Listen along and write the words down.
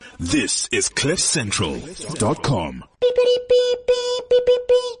This is CliffCentral.com.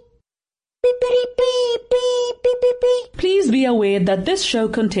 Please be aware that this show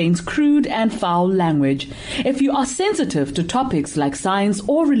contains crude and foul language. If you are sensitive to topics like science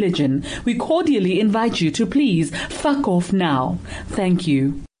or religion, we cordially invite you to please fuck off now. Thank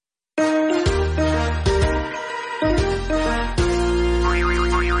you.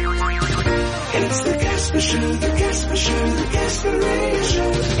 It's the Casper Show, the Casper Show, the Casper Radio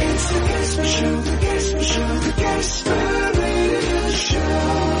Show. It's the Casper Show, the Casper Show, the Casper Radio Show.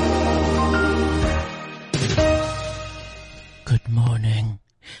 Good morning.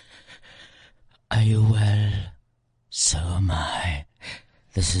 Are you well? So am I.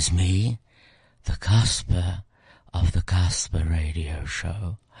 This is me, the Casper of the Casper Radio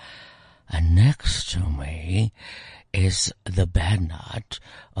Show. And next to me is the Bernard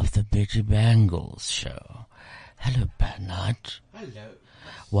of the Bitty Bangles Show. Hello, Bernard. Hello.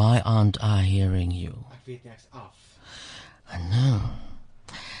 Why aren't I hearing you? I weet niks af. I know.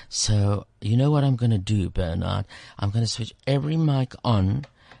 So, you know what I'm going to do, Bernard? I'm going to switch every mic on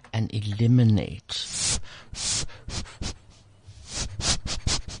and eliminate.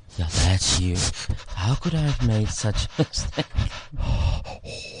 Yeah, that's you. How could I have made such a mistake?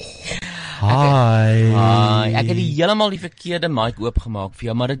 Hi. Ek het heeltemal die verkeerde mic oopgemaak vir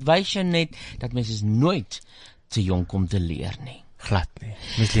jou, maar dit wys jou net dat mens is nooit te jonk om te leer nie. Glad nie.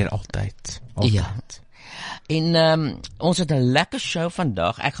 Mens leer altyd. Ja. En ons het 'n lekker show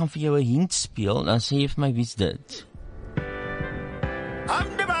vandag. Ek gaan vir jou 'n hint speel, dan sê jy vir my wie's dit.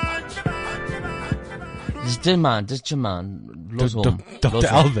 Dis Trueman. Los hom. Dr.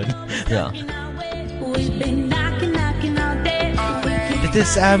 Alvin. Ja. Dit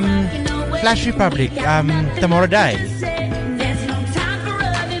is Flash Republic, Tamara Day.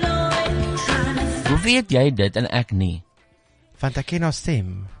 Hoe weet jy dit en ek nie? Want ek ken haar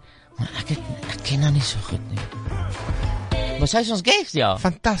stem. Maar ek ken haar nie so goed nie. Maar sy is ons guest, ja.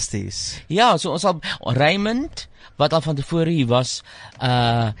 Fantasties. Ja, so ons sal Raymond, wat al van tevore hier was,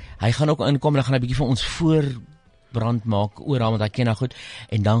 hy gaan ook inkom en dan gaan hy 'n bietjie vir ons voorbrand maak oor haar, want hy ken haar goed,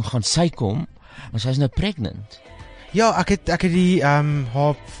 en dan gaan sy kom, maar sy is nou pregnant. Ja, ek het die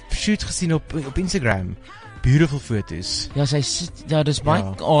haar shoot gesien op Instagram. Beautiful foto's. Ja, sy sit, ja, dis baie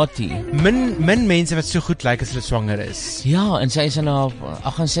arty. Min mense wat so goed lyk as hulle swanger is. Ja, en sy is in haar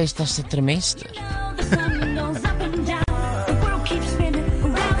 68ste trimester.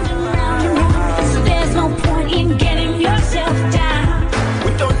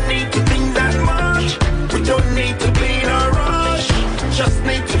 We don't need to think that much. We don't need to be in a rush. Just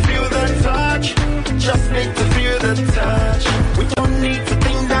need to feel the touch. Just need to feel the touch. We don't need to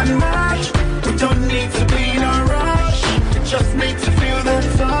think that much. We don't need to be in a rush. Just need to feel the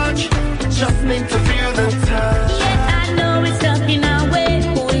touch. Just need to feel the touch. Yeah, I know it's stuck in our way.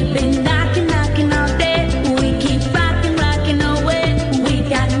 We've been knocking all day. We keep rocking away. We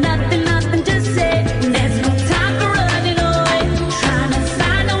got nothing to say. There's no time for running away. Trying to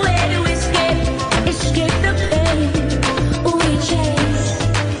find a way to escape the pain we chase.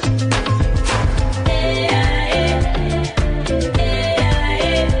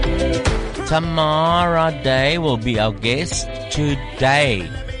 Tamara Day will be our guest today.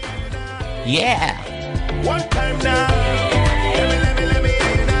 Yeah. One time now. Let me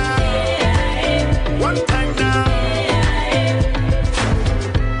hear you now. One time now.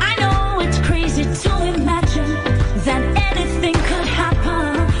 I know it's crazy to imagine that anything could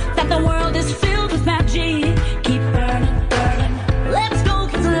happen, that the world is filled with magic. Keep burning. Let's go,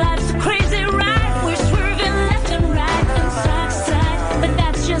 'cause life's a crazy ride. We're swerving left and right and side to side, but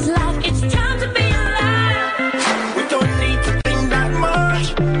that's just life. It's time to be alive. We don't need to think that much.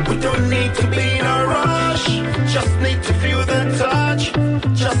 We don't need to be in a rush. Just need to feel the touch.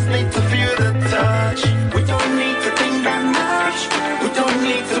 Just need to feel the touch. We don't need to think that much. We don't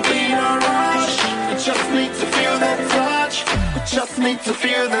need to be in a rush. We just need to feel the touch. We just need to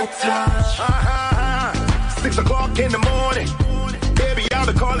feel the touch. 6 o'clock in the morning. Baby, I'll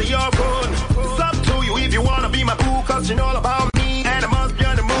be calling your phone. It's up to you if you wanna be my boo, 'cause you know all about me. And I must be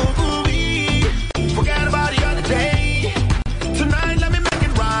on the move. Forget about the other day. Tonight, let me make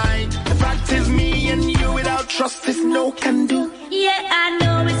it right. The fact is, me and you without trust is no can do. Yeah, I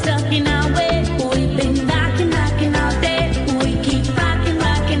know it's stuck in our way. We've been knocking all day. We keep rocking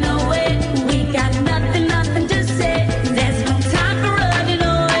away. We got nothing to say. There's no time for running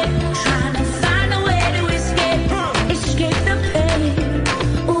away. Trying to find a way to escape the pain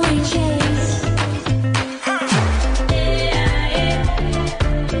we chase.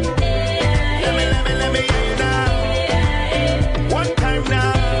 Let me hear you now. One time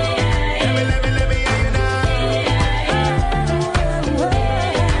now. Let me hear you now.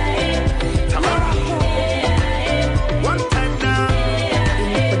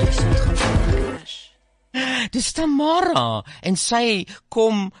 dis Tamara, en sy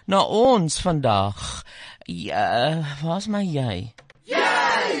kom na ons vandag. Ja, waar's my jy?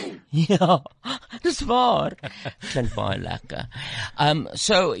 Ja, dis waar. Klink baie lekker.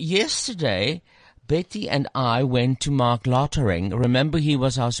 So yesterday, Betty and I went to Mark Lottering. Remember, he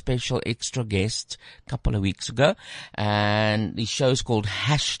was our special extra guest a couple of weeks ago. And the show's called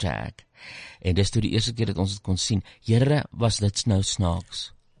Hashtag. En dis toe die eerste keer dat ons het kon sien. Here, was dit nou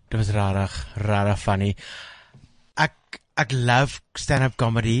snaaks. Dit was rarig funny. Ek love stand-up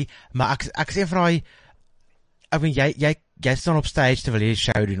comedy, maar ek sê vir hy, I mean, jy staan op stage terwyl jy 'n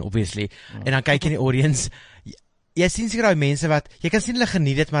show doen, obviously. En dan kyk jy in die audience. Jy sien seker daai mense wat, jy kan sien hulle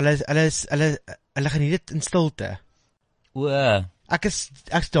geniet dit, maar hulle geniet dit in stilte.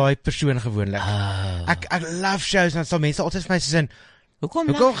 Ek's daai persoon gewoonlik. Ek love shows, en dan sal mense altyd vir my sê, hoekom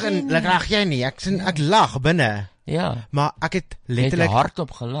lag jy nie? Ek lag binne. Ja. Maar ek het letterlik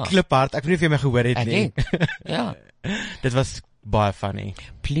hardop gelag. Kliphard, ek weet nie of jy my gehoor het nie. Ja. Dit was baie funny.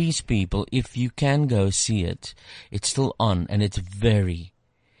 Please people, if you can go see it, it's still on and it's very,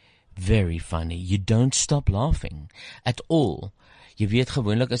 very funny. You don't stop laughing at all. Jy weet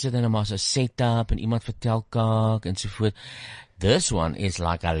gewoonlik is dit nou maar so 'n setup en iemand vertel kak en so voort. This one is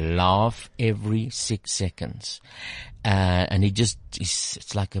like a laugh every 6 seconds. And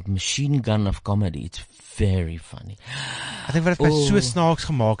it's like a machine gun of comedy. It's very funny. Ek dink wat dit my so snaaks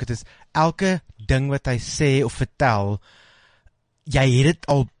gemaak het is, elke ding wat hy sê of vertel, jy het dit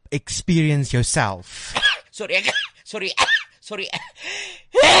al experience yourself. Sorry. Sorry,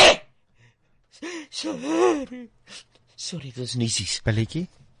 dit was niesies. Belletjie?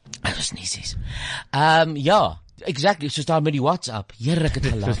 Dit was niesies. Ja, exactly, soos daar met die WhatsApp. Here, ek het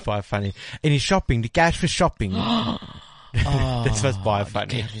gelag. Dit was baie funny. En die shopping, die cash for shopping. Dit was baie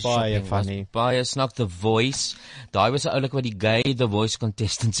funny. Baie funny. Baie snaak. The Voice. Daai was 'n oulik wat die gay The Voice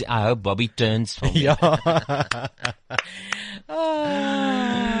contestant sê, I hope Bobby turns for me. Ja.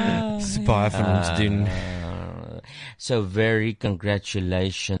 Dis baie van ons doen. So very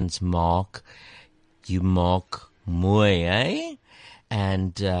congratulations, Mark. You mark mooi, eh?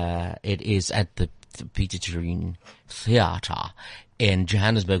 And it is at the Peter Terrine Theatre in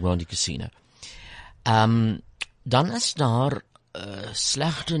Johannesburg, Rondi Casino. Dan is daar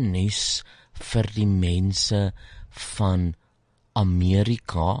slegte nuus vir die mense van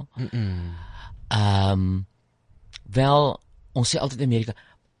Amerika. Wel, ons sê altyd Amerika,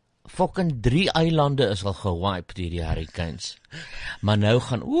 fucking 3 eilande is al gewipe deur die hurricanes. Maar nou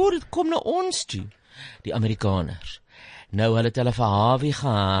gaan, dit kom na ons toe, die Amerikaners. Nou hulle het hulle vir Harvey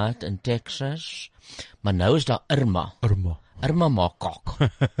gehad in Texas, maar nou is daar Irma. Irma maak kak.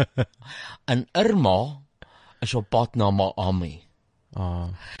 En Irma is op pad na Miami.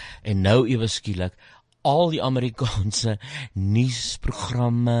 En nou ewe skielik, al die Amerikaanse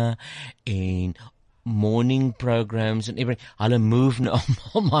nuusprogramme en morning programs en everything, hulle move nou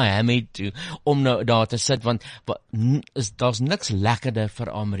Miami toe om nou daar te sit, want daar's niks lekkerder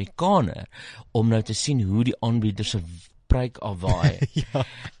vir Amerikaner om nou te sien hoe die aanbieder se pryk afwaai. Ja.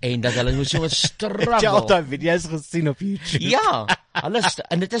 En dat hulle moet so 'n struggle. Jy het daai video's gesien op YouTube. Ja,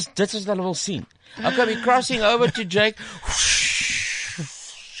 en dit is wat hulle wil sien. Okay, we're crossing over to Jake.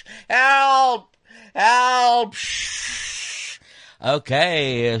 Help!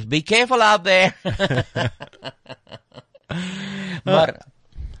 Okay, be careful out there.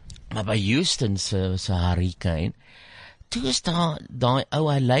 maar by Houston se hurricane, toe is daai ou,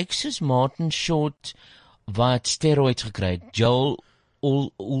 hy lyk soos Martin Short wat steroids gekry het, Joel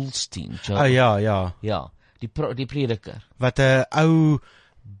Olstein. Ja, die prediker. Wat 'n ou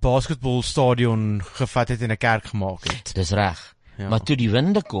basketbalstadion gevat het en 'n kerk gemaak het. Dis reg. Ja. Maar toe die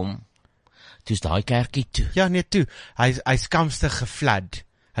winde kom, toe is daai kerkie toe. Ja, nee, toe. Hy skamstig geflood.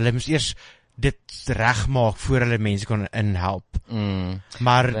 Hulle moes eers dit regmaak voor hulle mense kon inhelp.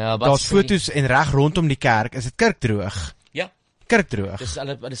 Maar daar's foto's en reg rondom die kerk is dit kerkdroog. Ja. Kerkdroog. Dis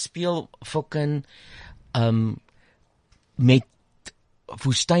hulle speel fucking met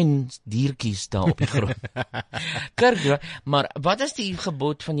woestyndiertjies daar op die grond. Kerkdroog. Maar wat is die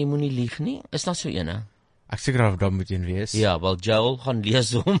gebod van jy moenie lieg nie? Is daar so ene? Ek seker of daar moet een wees. Ja, wel Joel gaan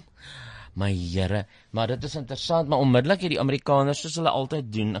lees hom. My Here, maar dit is interessant, maar onmiddellik die Amerikaners, soos hulle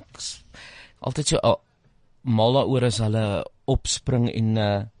altyd doen, ek is altyd so mal daaroor as hulle opspring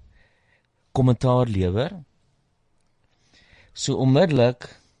en kommentaar lewer. So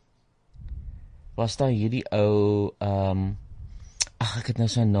onmiddellik was daar hierdie ou, ek het nou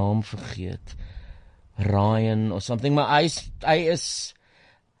sy naam vergeet, Ryan of something, maar hy is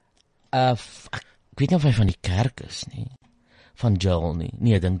ek weet nie of hy van die kerk is nie. Van Joel nie.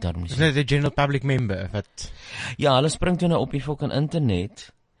 Nee, ek dink daarom nie. Is dit 'n general public member wat ja, hulle spring toe nou op die fucking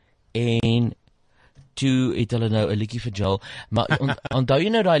internet en toe het hulle nou 'n liedjie vir Joel, maar onthou jy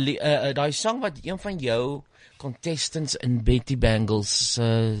nou daai sang wat een van jou contestants in Betty Bangles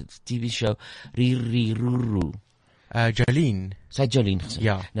TV show Riruru Jolene. Sy het Jolene gesê.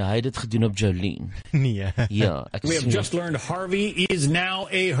 Ja. Nou hy het dit gedoen op Jolene. Nee. Ja, We have just learned Harvey is now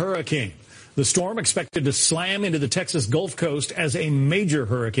a hurricane. The storm expected to slam into the Texas Gulf Coast as a major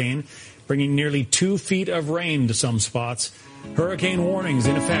hurricane, bringing nearly 2 feet of rain to some spots. Hurricane warnings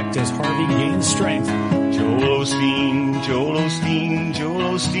in effect as Harvey gains strength. Joel Osteen, Joel Osteen,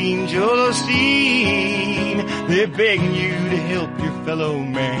 Joel Osteen, Joel Osteen. They're begging you to help your fellow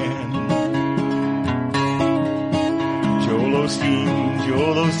man. Joel Osteen,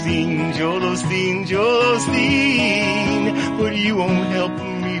 Joel Osteen, Joel Osteen, Joel Osteen. But you won't help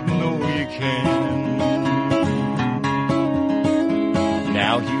them even though you can.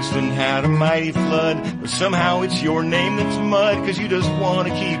 Now Houston had a mighty flood, but somehow it's your name that's mud, 'cause you just want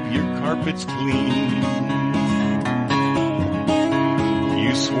to keep your carpets clean.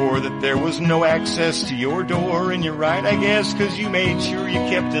 You swore that there was no access to your door, and you're right, I guess, 'cause you made sure you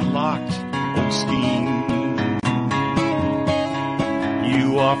kept it locked, Osteen.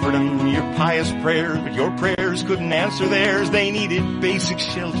 You offered them your pious prayers, but your prayers couldn't answer theirs. They needed basic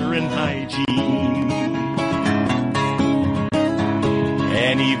shelter and hygiene.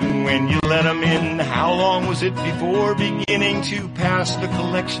 And even when you let them in, how long was it before beginning to pass the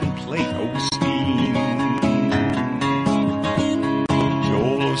collection plate, Osteen?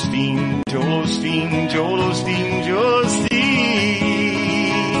 Joel Osteen, Joel Osteen, Joel Osteen, Joel Osteen.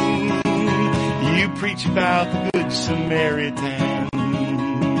 You preach about the Good Samaritan.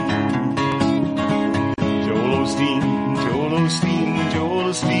 Joel Osteen, Joel Osteen, Joel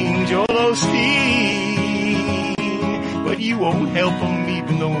Osteen, Joel Osteen. But you won't help them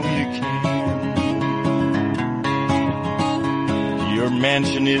even though you can. Your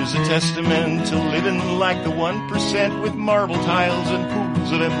mansion is a testament to living like the 1% with marble tiles and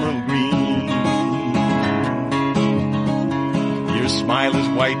pools of emerald green. Your smile is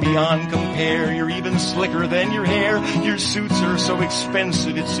white beyond compare. You're even slicker than your hair. Your suits are so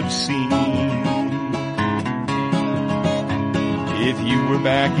expensive it's obscene. If you were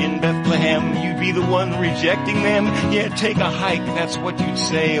back in Bethlehem, you'd be the one rejecting them. Yeah, take a hike, that's what you'd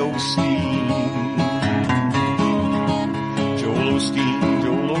say, Osteen. Joel Osteen,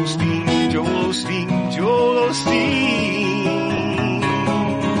 Joel Osteen, Joel Osteen, Joel Osteen.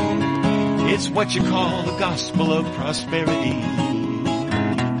 It's what you call the gospel of prosperity.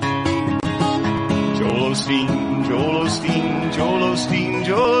 Joel Osteen, Joel Osteen, Joel Osteen,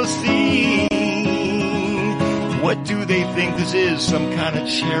 Joel Osteen. What do they think this is, some kind of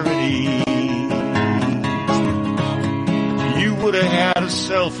charity? You would have had a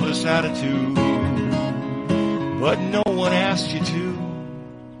selfless attitude, but no one asked you to,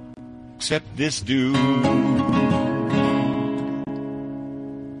 except this dude.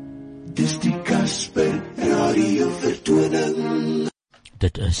 Dis die Kasper Radio vertoning.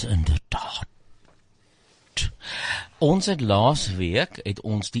 Dit is inderdaad. Ons het laasweek het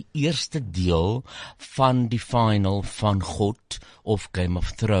ons die eerste deel van die final van God of Game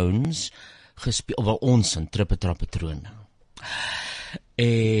of Thrones gespeel, wel ons in Trippetrappatrone.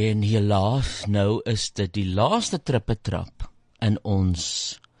 En helaas nou is dit die laaste Trippetrap in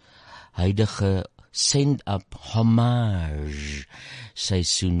ons huidige send-up homage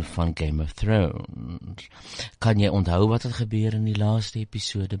seisoen van Game of Thrones. Kan jy onthou wat het gebeur in die laaste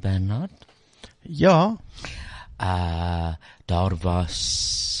episode, Bernard? Ja. Daar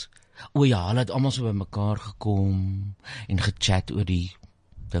was, hulle het allemaal so by mekaar gekom en gechat oor die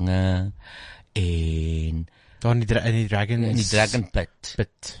dinge en daar in die Dragon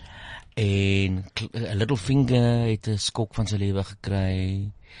Pit. En Littlefinger het 'n skok van sy lewe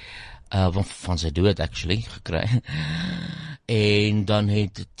gekry, van sy dood actually gekry. En dan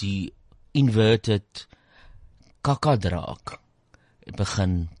het die inverted kakadraak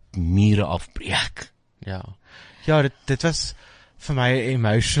begin mure afbreek. Ja, dit was vir my 'n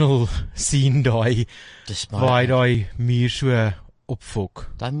emotional scene daai, waar daai muur so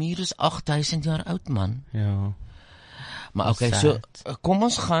opfok. Daai muur is 8000 jaar oud, man. Ja. Maar okay, so kom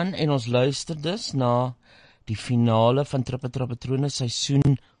ons gaan en ons luister dus na die finale van Trippetrappatrone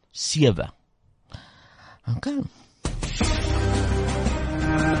seisoen 7. Okay.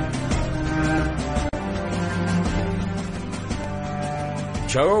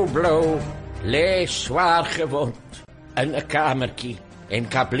 Joe Blow lê swaar gewond in 'n kamertjie en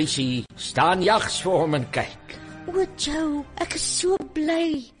Kablisie staan jags vir hom en kyk. O, Joe, ek is so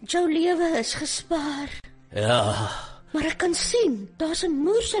bly. Joe lewe is gespaar. Ja, Maar ek kan sien, daar's 'n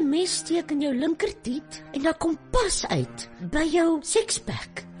moer se messteek in jou linkertiet en daar kom pas uit by jou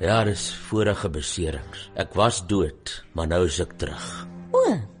sixpack. Ja, dis vorige beserings. Ek was dood, maar nou is ek terug.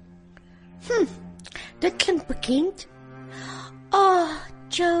 O. Dit klink bekend.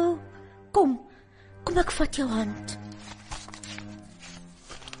 Joe, kom ek vat jou hand.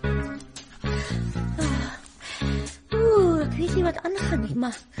 Ek weet nie wat aangaan nie,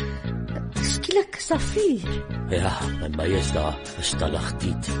 maar skielik is daar vuur. Ja, by my is daar 'n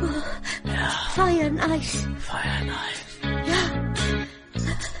stalagtiet. Ja. Fire and ice. Fire and ice. Ja.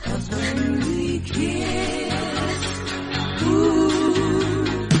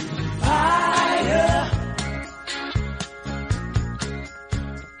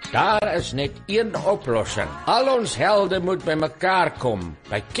 Daar is net een oplossing. Al ons helde moet by mekaar kom,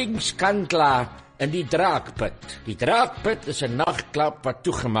 by Kings Kantla in die Draakput. Die Draakput is 'n nagklub wat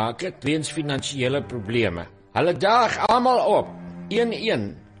toegemaak het weens finansiële probleme. Hulle daag almal op.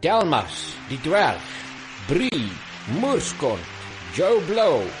 1-1, Delmas, die dwerg, Brie, Moerskont, Joe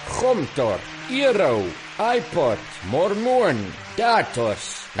Blow, Gomtor, Eero, iPod, Mormoon,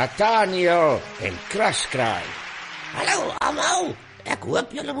 Datos, Nathaniel en Kraskraai. Hallo almal, ek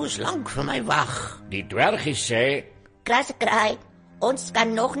hoop julle moes lank vir my wag. Die dwergie sê, Kraskraai, ons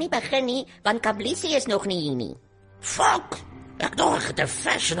kan nog nie begin nie, want Kablissie is nog nie hier nie. Fuck, ek dink ek het 'n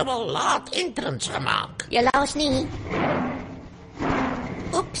fashionable late entrance gemaak. Jy laat nie.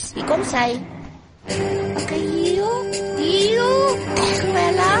 Oeps, hier kom sy. Okay, hier,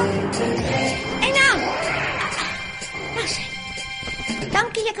 Cruella. En nou.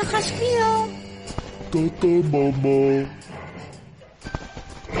 Dankie, ek gaan speel. Tata, mama.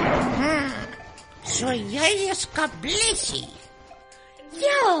 So jy is Kablissie.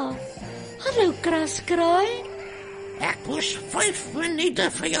 Ja, hallo Kraskraai. Ek moes 5 minute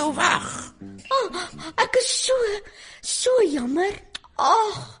vir jou wag. Ek is so jammer.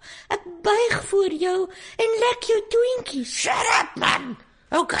 Ek buig voor jou en lek jou twinkies. Shut up, man.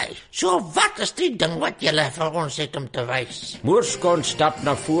 Okay, so wat is die ding wat julle vir ons het om te wys? Moerskont stap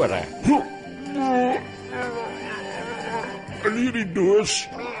na vore. En hierdie doos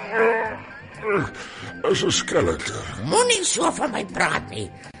is 'n skeleton. Moenie so van my praat nie.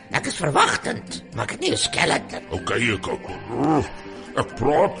 Ek is verwagtend, maar ek het nie 'n skeleton. Okay, ek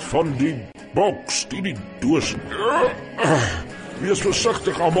praat van die boks, die doos. Wees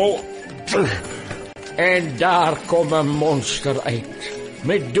versigtig almal. En daar kom 'n monster uit,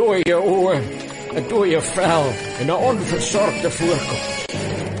 met dooie oë, 'n dooie vel en 'n onversorgde voorkop.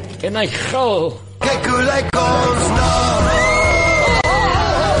 En hy gil. Kyk hoe lyk ons nou.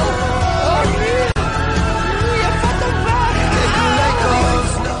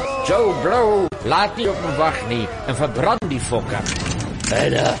 Joe Blow, laat nie op hom wag nie en verbrand die fokker.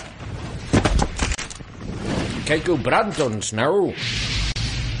 Verder. Kyk hoe brand ons nou.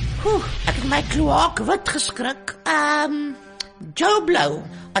 Ek het my kloak wit geskrik. Joe Blow,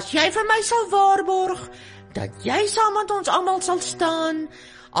 as jy vir my sal waarborg dat jy saam met ons almal sal staan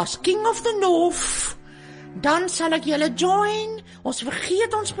as King of the North, dan sal ek julle join. Ons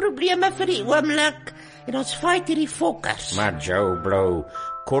vergeet ons probleme vir die oomblik en ons fight hierdie fokkers. Maar Joe Blow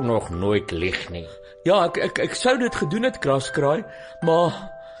kon nog nooit lieg nie. Ja, ek sou dit gedoen het, Kraskraai, maar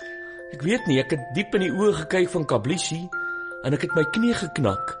ek weet nie, ek het diep in die oë gekyk van Kablissie en ek het my knie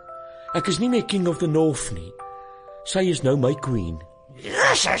geknak. Ek is nie meer King of the North nie. Sy is nou my queen.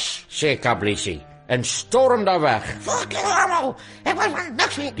 Jesus, sê Kablissie en storm daar weg. Fuck you almal. Ek was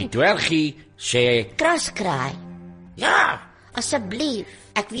niks weet Die nie. dwergie sê, Kraskraai, Ja, asseblief.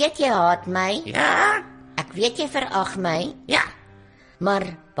 Ek weet jy haat my. ja, Ek weet jy verag my. ja. Maar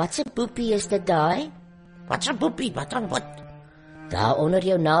wat se boepie is dit daai? Wat 'n boepie, wat dan wat? Daar onder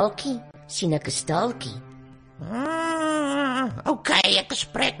jou naaltjie sien ek 'n staltjie. Okay, ek is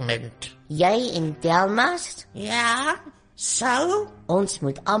pregnant. Jy en Delmas, Ja, so? ons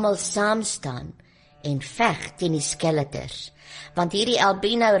moet almal saam staan en veg teen die skeleters, want hierdie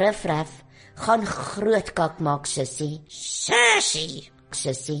albino riffraff gaan groot kak maak, sussie.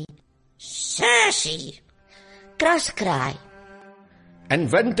 Sussie. Kraskraai, in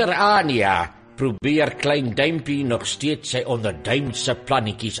Winterania probeer klein duimpie nog steeds sy onderduimse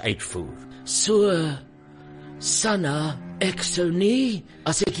plannetjies uitvoer. So, Sanna, ek sou nie,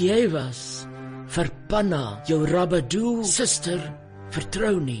 as ek jy was, vir Panna, jou Rabadoo suster,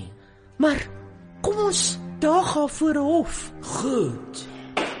 vertrou nie. maar kom ons daag haar voor 'n hof. Goed.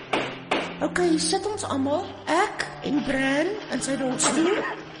 Okay, sit ons almal, ek en Bran in sy rolstoel.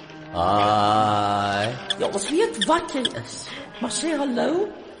 Hi. Ja, ons weet wat jy is, maar sê hallo.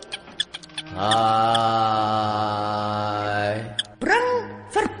 Hi. Bring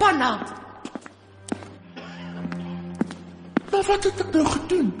vir Panna. Maar wat het ek nou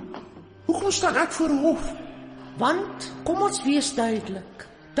gedoen? Hoekom staan ek voor 'n hof? Want, kom ons wees duidelik.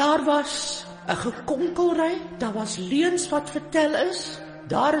 Daar was 'n gekonkelry, daar was leuns wat vertel is.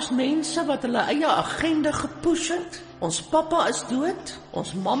 Daar is mense wat hulle eie agenda gepush het. Ons pappa is dood,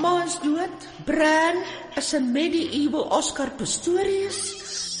 ons mamma is dood. Bran is 'n medieval Oscar Pistorius.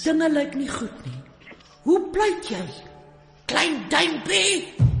 Dinge lyk nie goed nie. Hoe pleit jy? Klein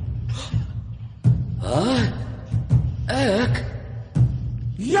duimpie? Ek?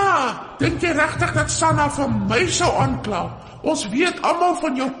 Ja, dink jy regtig dat Sanna vir my sou aankla? Ons weet almal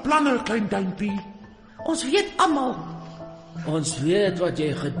van jou planne, klein duimpie. Ons weet almal. Ons weet wat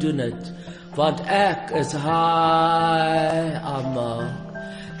jy gedoen het, want ek is almal.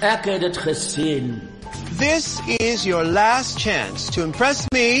 Ek het dit gesien. This is your last chance to impress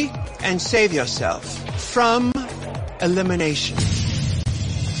me and save yourself from elimination.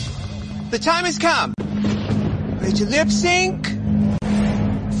 The time has come. Ready to lip sync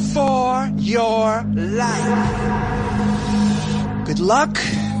for your life. Good luck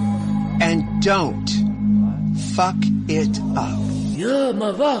and don't fuck it up. Ja,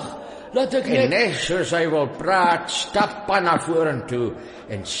 maar wag. Laat ek En net soos hy wil praat, stap pa na vorentoe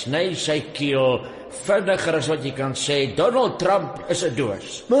en sny sy keel vinniger as wat jy kan sê, Donald Trump is 'n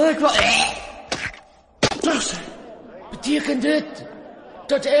doos. Maar ek wil... Dis Beteken dit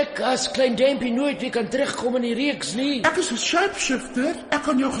dat ek as klein duimpie nooit weer kan terugkom in die reeks nie? Ek is 'n shapeshifter. Ek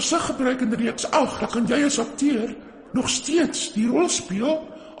kan jou gesig gebruik in die reeks 8. Dan kan jy as akteur nog steeds die rol speel,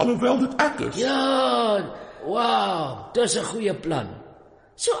 alhoewel dit ek is. Ja, wow, dis 'n goeie plan.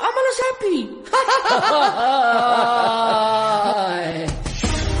 So almal is happy.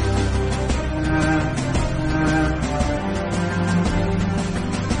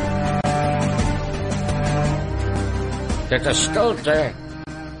 Dit is stilte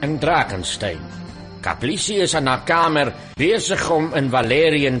in Drakenstein. Kaplisie is in haar kamer besig om in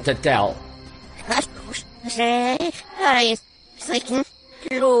Valerian te tel.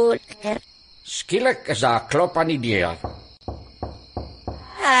 Skielik is daar 'n klop aan die deur.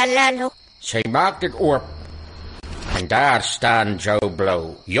 Hallo. Sy maak dit oop. En daar staan Joe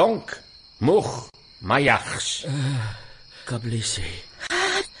Blow, jonk, moeg, maar jags. Kablisie.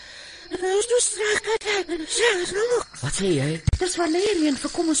 Nog. Wat sê jy? Dis Valerian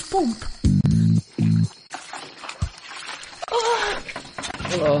vir kom ons pomp.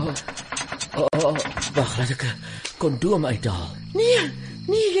 Wag, laat ek 'n kondoom uithaal.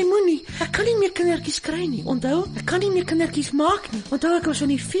 Nee, jy moenie. Ek kan nie meer kindertjies kry nie. Onthou, ek kan nie meer kindertjies maak nie. Onthou ek was in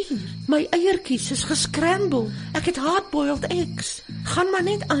die 4. My eiertjies is gescramble. Ek het hard-boiled eggs. Gaan maar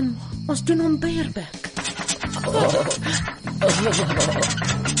net aan. Ons doen hom bareback.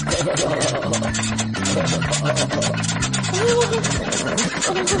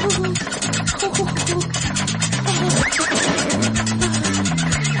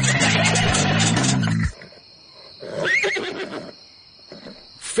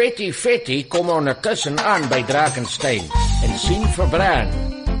 Fetty kom ondertussen aan by Drakenstein en sien vir Bran.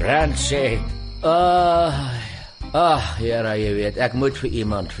 Bran sê, Here, jy weet, ek moet vir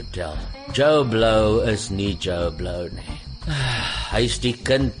iemand vertel. Joe Blow is nie Joe Blow nie. Hy is die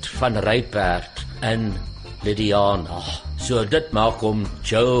kind van Raymond en Lydiana. So dit maak hom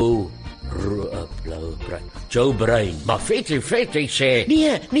Joe Blauwbrein. Joe Brein. Maar Fetty sê,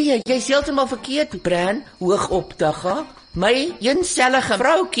 Nee, jy's heeltemal verkeerd, Bran. Hoog op Tagga. My eensellige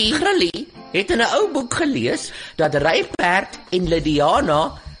vroukie, Grilly, het in 'n ou boek gelees dat Raymond en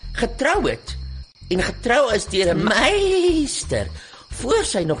Lydiana getrou het. En getrou is deur 'n meester voor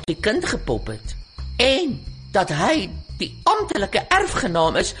sy nog die kind gepop het. En dat hy die amptelike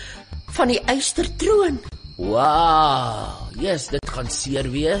erfgenaam is van die eystertroon. Wow, yes, dit gaan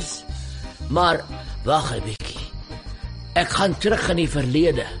seer wees. Maar wag 'n bietjie. Ek gaan terug in die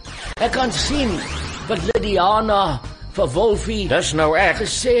verlede. Ek kan sien wat Lydiana vir Wolfie dis nou ek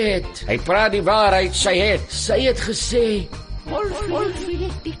gesê het. Hy praat die waarheid, sy het gesê, Wolfie,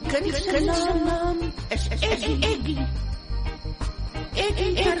 die kind se naam is Eggy. Eggy.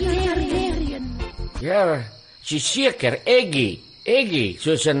 Ja, sy seker Eggy,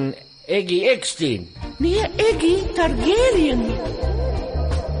 soos 'n Eggy Eckstein. Nee, Eggy Targaryen.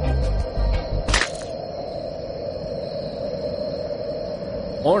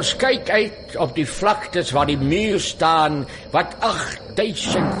 Ons kyk uit op die vlaktes waar die muur staan wat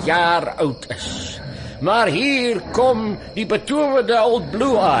 8000 jaar oud is. Maar hier kom die betowerde Old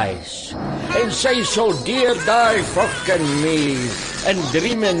Blue Eyes en sy sal deur daai fucking muur in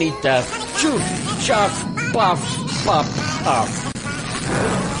 3 minute tjoef, tjaf, paf, pap, af.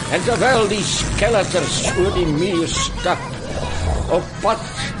 En terwyl die skeleters oor die muur stap op pad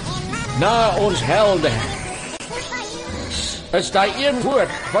na ons helde, is daai een woord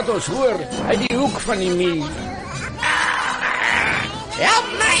wat ons hoor uit die hoek van die muur. Help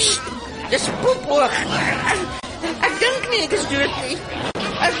my! Dis poepoog. Ek dink nie ek is dood nie.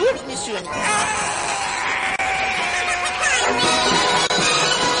 Ek hoop nie so.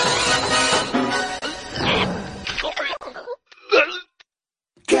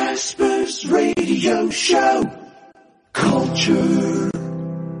 Casper's Radio Show. Culture.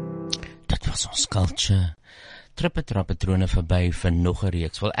 Dit was ons culture. Trappe-trappatrone verby vir nog 'n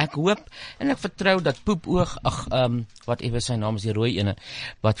reeks. Wel, ek hoop en ek vertrou dat Poepoog, whatever sy naam is, die rooi ene,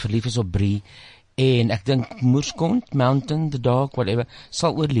 wat verlief is op Brie, en ek dink Moerskont, Mountain, The Dog, whatever,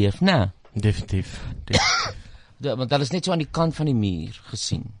 sal oorleef, né? Definitief. Want hulle is net so aan die kant van die muur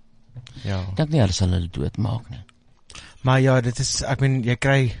gesien. Ja. Ek dink nie hulle sal hulle doodmaak nie. Maar ja, dit is, ek meen, jy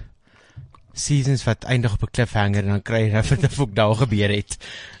kry seasons wat eindig op 'n cliffhanger en dan kry jy wat er ook daar gebeur het.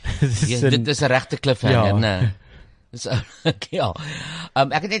 Dit is 'n regte cliffhanger, ja. né? Dis ja.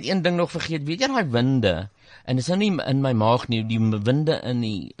 Ek het net een ding nog vergeet. Weet jy daai winde? En dis nou nie in my maag nie, die winde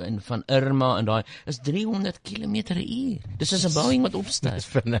in van Irma en daai is 300 km/h. Dis is 'n Boeing wat opstyg. Dis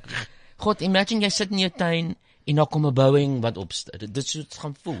vinnig. God, imagine jy sit in jou tuin en dan kom 'n Boeing wat opstyg. Dit sou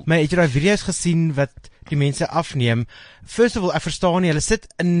gaan voel. Maar het jy daai video's gesien wat die mense afneem? First of all, ek verstaan nie, hulle sit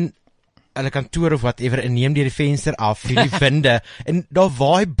in hulle kantoor of whatever en neem die venster af, hierdie winde, en daar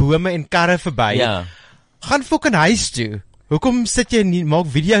waai bome en karre verby. Ja. Gaan fucking huis toe. Hoekom sit jy nie maak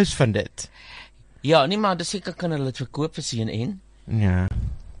video's van dit? Ja, nee, maar dis seker kan hulle dit verkoop vir CNN. Ja.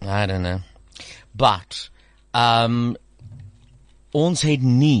 I don't know. But ons het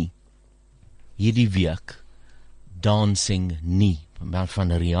nie hierdie week dancing nie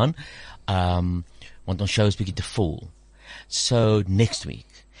van Rian. Want ons show is bietjie te vol. So next week.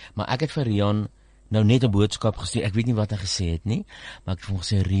 Maar ek het vir Rian nou net 'n boodskap gestuur. Ek weet nie wat hy gesê het nie, maar ek het vir hom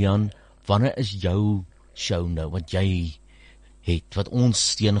gesê, Rian, wanneer is jou show nou wat jy het, wat ons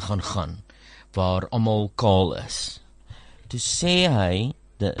steen gaan, waar almal kaal is? Toe sê hy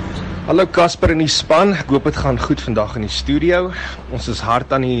dit. Hallo Casper en die span, ek hoop dit gaan goed vandag in die studio. Ons is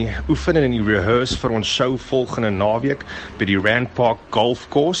hard aan die oefen en die rehearse vir ons show volgende naweek by die Rand Park Golf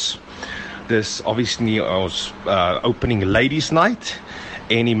Course. Dis obviously ons opening ladies night.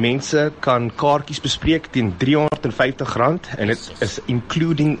 En die mense kan kaartjies bespreek teen R350 en dit is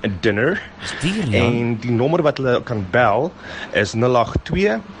including a dinner. Dier, ja. En die nommer wat hulle kan bel is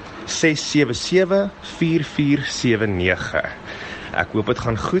 082-677-4479. Ek hoop dit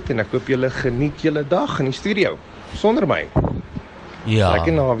gaan goed en ek hoop julle geniet julle dag in die studio sonder my. Ja,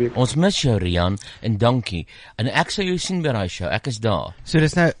 Lekker naweek. Ons mis jou, Rian, en dankie. En ek sal jou sien by daai show, ek is daar. So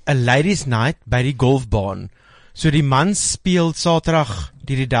dis nou 'n ladies night by die golfbaan. So die man speel Saterdag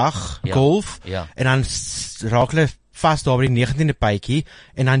die dag golf, ja. En dan raak hulle vas daar by die 19de pytjie,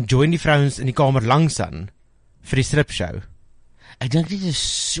 en dan join die vrouens in die kamer langs aan vir die strip show. Ek dink dit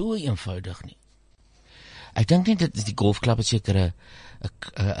is so eenvoudig nie. Ek dink nie dit is die golfklub is seker 'n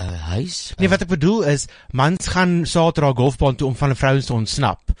huis. Nee, wat ek bedoel is, mans gaan Saterdag golfbaan toe om van die vrouens te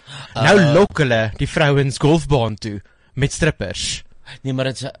ontsnap. Nou lok hulle die vrouens golfbaan toe met strippers. Nee, maar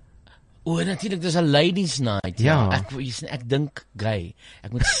dit is natuurlik, dis 'n ladies night. Ja. Ek dink gay.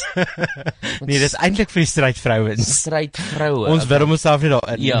 Ek moet nee, dis eintlik vir die strydvrouens. Strydvroue. Ons wil homself nie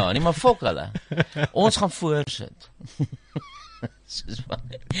daarin. Ja, nee, maar fok hulle. Ons gaan voorsit.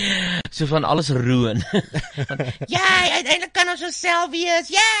 So van alles roen. Jy, uiteindelik kan ons osself wees.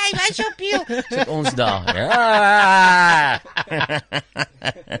 Jy, wys jou piel. Sit ons daar. Ja.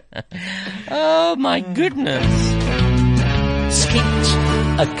 Oh my goodness. Skiet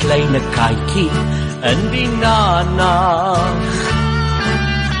 'n kleine katjie in die nag.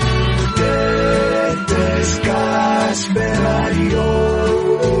 Dit is Casper Radio.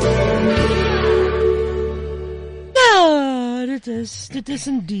 Ja, dit is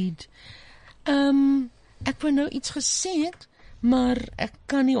indeed. Ek wou nou iets gesê het, maar ek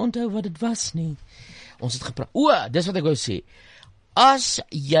kan nie onthou wat dit was nie. Ons het gepraat. Dis wat ek wou sê. As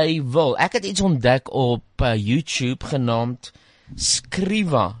jy wil, ek het iets ontdek op YouTube genaamd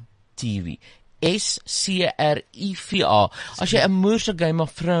Skriva TV. SCRIVA. As jy 'n moerse Game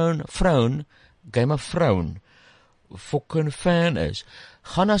of Thrones fucking fan is,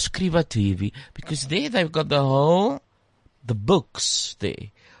 gaan na Skriva TV, because there they've got the books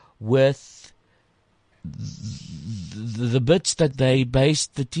there with the bits that they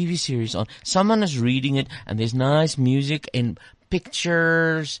based the TV series on. Someone is reading it and there's nice music and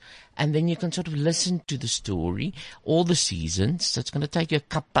pictures and then you can sort of listen to the story, all the seasons. So it's going to take you a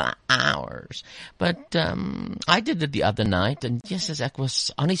couple of hours. But I did it the other night, and yes, ek was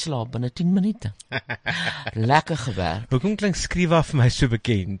aan die slaap binne 10 minute. Lekker gewerk. Hoekom klink Skriva vir my so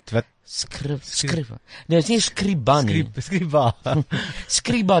bekend? Wat? Skriva. Nee, is nie Skriba nie. Skriba.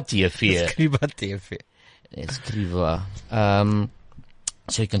 Skriba TV. Skriba TV. Skriva.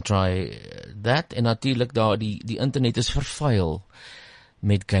 So you can try that. En natuurlijk daar, die internet is vervuil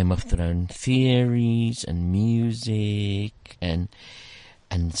met Game of Thrones theories and music and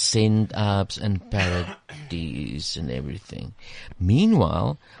send-ups and parodies and everything.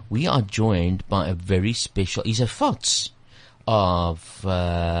 Meanwhile, we are joined by a very special, he's a FOTS of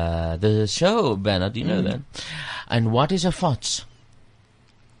the show, Bernard, do you know that? And what is a FOTS?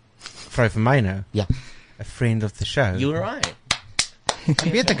 Vrou van my nou? Ja. A friend of the show. You're right. Ek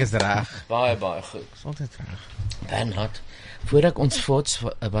weet ek is reg. Baie goed. Is altyd reg. Bernard, voordat ek ons FOTS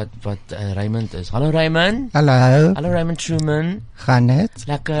wat Raymond is. Hallo Raymond. Hallo. Hallo Raymond Trueman. Gaan dit?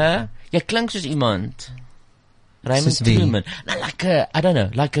 Lekker. Jy klink soos iemand. Raymond Soos wie? Trueman. No, like I don't know,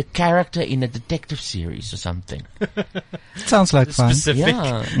 like a character in a detective series or something. Sounds like fun. Specific.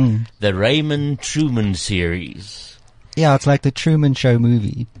 Yeah. The Raymond Trueman series. Yeah, it's like the Truman Show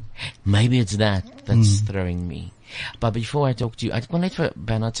movie. Maybe it's that's throwing me. But before I talk to you, ek wil net vir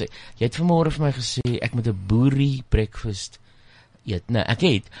Bernard sê, jy het vanmôre vir my gesê ek moet 'n boerie breakfast eet. Nou, ek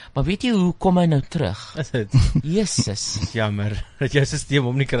het, maar weet jy hoe kom hy nou terug? Is dit? Jesus. Jammer dat jou stelsel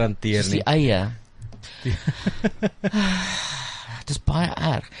hom nie kan hanteer nie. Die eie. Het is baie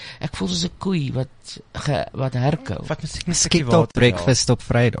erg. Ek voel soos 'n koei wat herkou. Wat musiek net Skip op breakfast op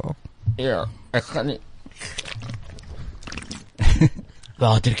Vrydag. Ja, ek gaan nie.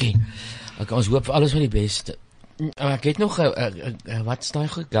 Waterkie. Ons hoop vir alles van die beste. Ek het nog wat staan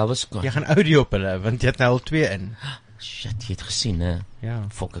goed, Galveston. Jy gaan audio op hulle, want jy het nou al 2 in. Shit, jy het gesien, hè? Ja.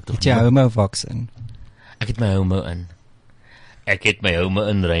 Fok, ek tog. Het jy homo-vox in? Ek het my homo in. Ek het my homo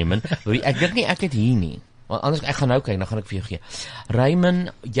in, Raymond. Ek dink nie ek het hier nie. Want anders ek gaan nou kyk, dan gaan ek vir jou gee.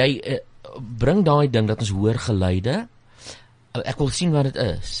 Raymond, jy bring daai ding dat ons hoor geluide. Ek wil sien wat dit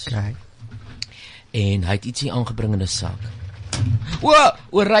is. Okay. En hy het ietsie aangebring in 'n sak.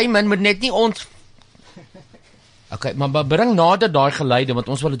 O Raymond moet net nie ons. Okay, maar bring nader daai geluide want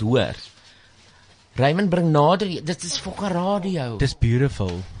ons wil dit hoor. Raymond, bring nader. Dit is fucking radio. Dis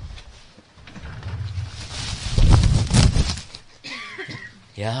beautiful.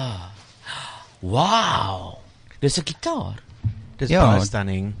 Ja. Wow. Dis 'n gitaar. Dis Ja, baie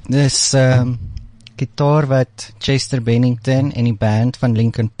stunning. Dis gitaar wat Chester Bennington en die band van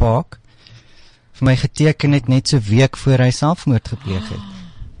Linkin Park vir my geteken het net so week voor hy selfmoord gepleeg het.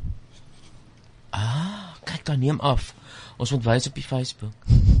 Kyk, dan neem af. Ons moet wys op die Facebook.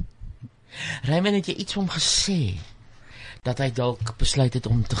 Raymond, het jy iets vir hom gesê dat hy dalk besluit het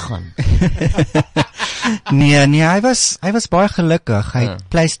om te gaan? Nee, hy was baie gelukkig. Hy het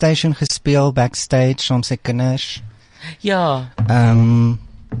PlayStation gespeel backstage saam sy kinders. Ja.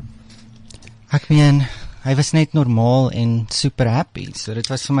 Ek meen, hy was net normaal en super happy. So dit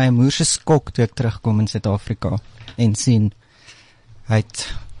was vir my 'n moerse skok toe ek terugkom in Suid-Afrika en sien hy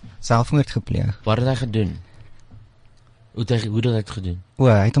het selfmoord gepleeg. Wat het hy gedoen? Hoe het hy dit gedoen?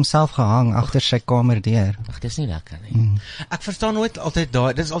 Hy het homself gehang agter sy kamerdeur. Ag, dis nie lekker nie. Ek verstaan nooit altyd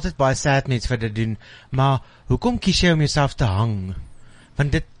daai, dit is altyd baie sad mense wat dit doen, maar hoekom kies jy om jouself te hang?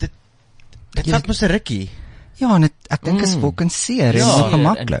 Want dit vat mos 'n rukkie. Ja, en ek dink is fucking seer en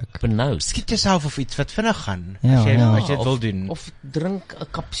ongemaklik. Benou. Skiet jouself of iets wat vinnig gaan, Ja, as jy ja. dit wil doen. Of drink 'n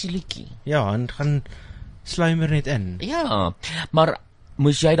kapsuletjie. Ja, en gaan sluimer net in. Ja, maar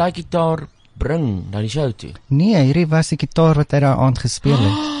moes jy daai gitaar bring na die show toe? Nee, hierdie was die gitaar wat hy daar aand gespeel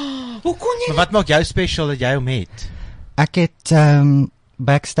het. Hoe kon jy? Maar wat maak jou special dat jy hom het? Ek het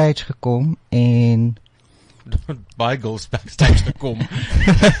backstage gekom en baie girls backstage gekom.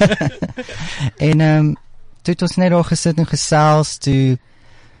 en toe het ons net daar gesit en gesels, toe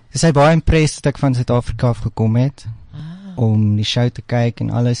is hy baie impressed dat ek van Suid-Afrika af gekom het om die show te kyk en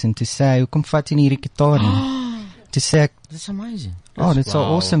alles, en toe sê hy, hoekom vat jy nie hierdie gitaar nie? Toe sê ek, That's amazing. dit sal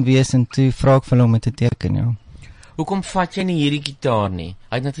awesome wees, en toe vra ek vir hom om te teken, ja. Hoekom vat jy nie hierdie gitaar nie?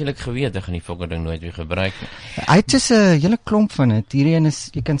 Hy het natuurlik geweet hy gaan die fucking ding nooit weer gebruik nie. Hy het dus 'n hele klomp van dit. Hierdie een is,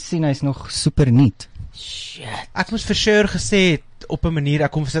 jy kan sien hy's nog super nuut. Shit. Ek moes vir sure gesê het op 'n manier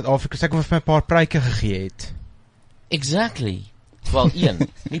ek kom van Suid-Afrika, so ek hom vir my 'n paar pryke gegee het. Exactly. Wel een,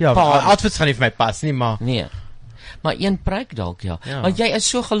 nie Ja, paar. outfits gaan nie vir my pas nie, maar nee. Maar een pryk dalk ja. Want jy is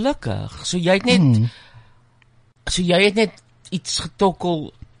so gelukkig. So jy het net so jy het net iets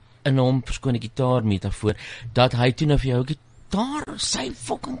getokkel in hom, verskoon die gitaar metafoor, dat hy toe nou vir jou gitaar, sy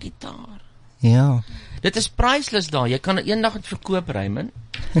fucking gitaar. Ja. Dit is priceless daar. Jy kan eendag dit verkoop, Raymond.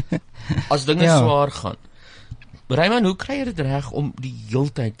 As dinge Ja. swaar gaan. Raymond, hoe kry jy dit reg om die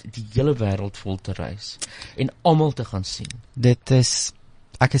heeltyd die hele wêreld vol te reis en almal te gaan sien?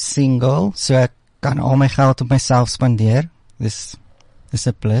 Ek is single, so ek kan al my geld op myself spandeer. Dis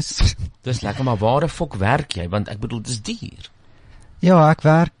 'n plus. Dis lekker, maar waar die fok werk jy? Want ek bedoel, dis duur. Ja, ek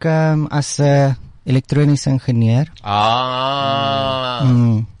werk as 'n elektroniese ingenieur.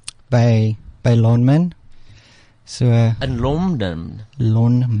 By Lonman. So in Londen.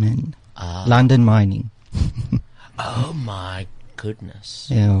 Lonman. London Mining. Oh my goodness.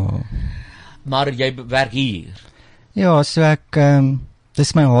 Ja. Maar jy werk hier. Ja, so ek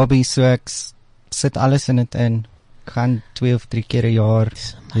dis my hobby, so ek sit alles in dit in. Ek gaan 2 of 3 keer 'n jaar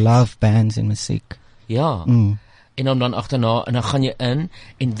love bands en musiek. Ja. En dan agterna en dan gaan jy in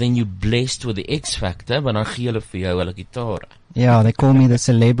and then you blessed with the X factor, want dan gee hulle vir jou hulle gitare. Yeah, they call me the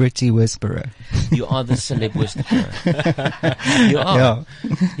celebrity whisperer. You are the celeb whisperer. You are. Ja.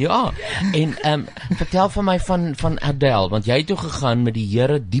 Ja. En vertel vir my van Adele, want jy het toe gegaan met die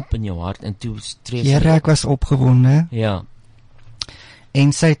Here diep in jou hart en toe tree sy. Ja, ek was opgewonde. Ja.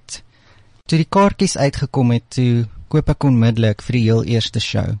 En sy het toe die kaartjies uitgekom het, toe koop ek onmiddellik vir die heel eerste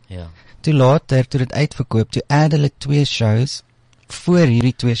show. Ja. Toe later, toe dit uitverkoop, toe add hulle 2 shows voor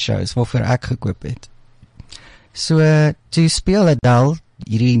hierdie 2 shows waarvoor ek gekoop het. So toe speel Adele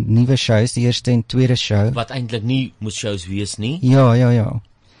hierdie nuwe shows, die eerste en tweede show. Wat eintlik nie moes shows wees nie. Ja.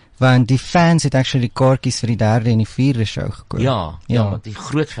 Want die fans het actually kaartjies vir die derde en die vierde show gekoop. Ja, want die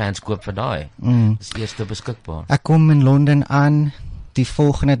groot fans koop vir daai. Dis eerste beskikbaar. Ek kom in Londen aan, die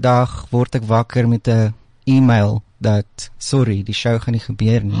volgende dag word ek wakker met 'n e-mail dat sorry, die show gaan nie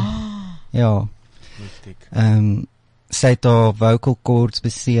gebeur nie. Ja. Sy het haar vocal cords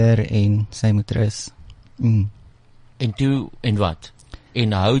beseer en sy moet rus. En toe, en wat?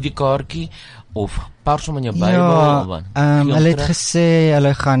 En hou die kaartjie of pars hom in jou Bybel of wat? Hulle het gesê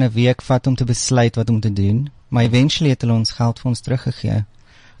hulle gaan 'n week vat om te besluit wat om te doen, maar eventually het hulle ons geld vir ons teruggegee.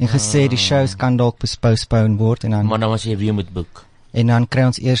 En gesê die shows kan dalk postpone word en dan maar dan as jy weer moet boek. En dan kry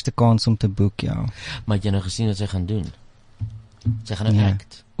ons eerste kans om te boek, ja. Maar jy nou gesien wat sy gaan doen? Sy gaan 'n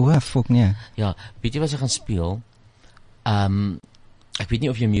act. Fok nee. Ja, weet jy wat sy gaan speel? Ek weet nie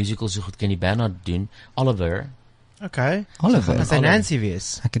of jy musical so goed ken, die Bernard doen, Oliver. Okay. Oliver. As hy Nancy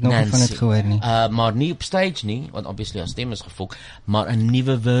wees. Ek het nog nie van dit gehoor nie. Maar nie op stage nie, want obviously haar stem is gefok, maar 'n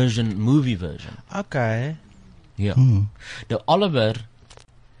nuwe version, movie version. Okay. Ja. Nou Oliver,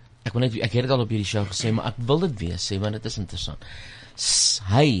 ek het dit al op hierdie show gesê, maar ek wil dit weer sê want dit is interessant.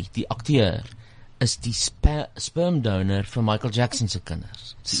 Hy, die akteur, is die sperm donor vir Michael Jackson se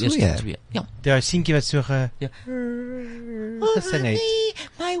kinders. Die eerste 2. Ja. Die seentjie wat so ja. gesing het.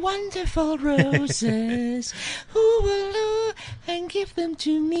 My wonderful roses, who will do and give them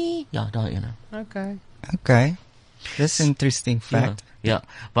to me. Ja, daai ene. Okay. Dis interesting fact. Ja,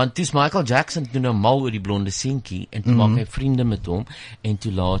 want dis Michael Jackson toe nou mal oor die blonde seentjie en toe maak hy vriende met hom en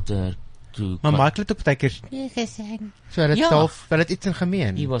toe later maar Michael het op tydjie gesing. So dit half, wel dit iets in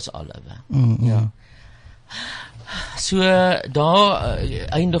gemeen. Hy was Oliver. Ja. So daar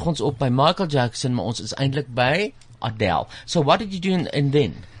eindig ons op by Michael Jackson, maar ons is eintlik by Adele. So what did you do and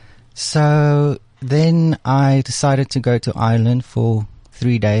then? So then I decided to go to Ireland for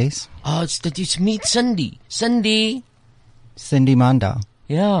 3 days. Oh, did you meet Cindy? Cindy Manda.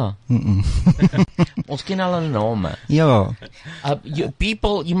 Ja. Ons ken al 'n name. Ja. You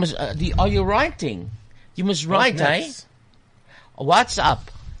must are you writing? You must write, eh? What's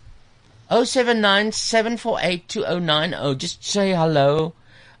up? 079-748-2090. Just say hello.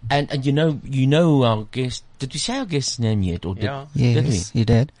 And you know our guest. Did we say our guest's name yet? Or did Yes, you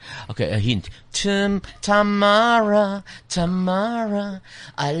did. Okay, a hint. Tamara,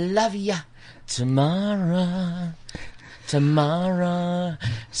 I love ya. Tamara,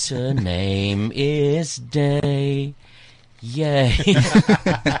 her name is Day. Yay.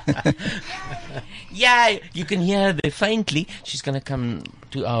 Yeah, you can hear her faintly. She's going to come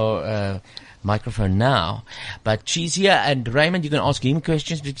to our microphone now. But she's here, and Raymond, you can ask him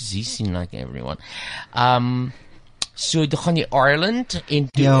questions because he seems like everyone. So, dan gaan jy Ireland en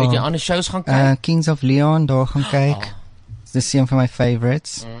toe het jy ander shows gaan kyk? Kings of Leon, daar gaan kyk. Dis een van my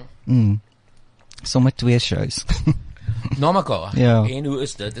favorites. Sommige 2 shows. Na mekaar? Ja. En hoe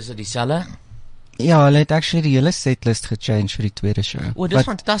is dit? Is dit dieselfde? Ja, hulle het actually die hele setlist gechange vir die tweede show. Dit is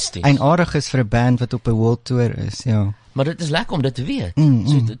fantasties. En aardig is vir 'n band wat op 'n world tour is, ja. Maar dit is lekker om dit te weet.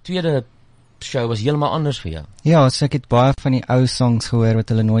 So die tweede show was heeltemal anders vir jou. Ja, so ek het baie van die ou songs gehoor wat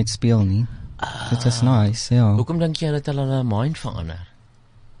hulle nooit speel nie. Dit was nice, ja. Hoekom dink jy dat hulle mind verander?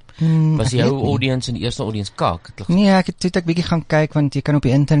 Was jou audience en die eerste audience kak? Nee, ek het bietjie gaan kyk, want jy kan op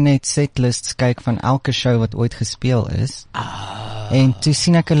die internet setlists kyk van elke show wat ooit gespeel is. En toe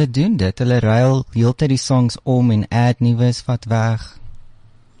sien ek hulle doen dit. Hulle ruil heeltyd die songs om en add nuus wat weg.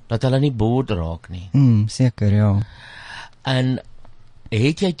 Dat hulle nie bored raak nie. Seker, ja. En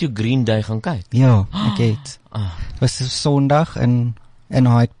het jy toe Green Day gaan kyk? Ja, ek het. Het was 'n Sondag in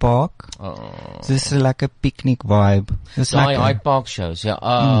Hyde Park. So dis 'n lekker picnic vibe. Dis Daai lekker. Hyde Park shows, ja.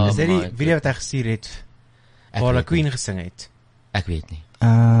 Is dit die video wat hy gestuur het? Waar hulle Queen gesing het? Ek weet nie.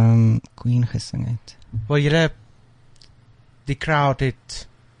 Queen gesing het. Waar julle die crowd het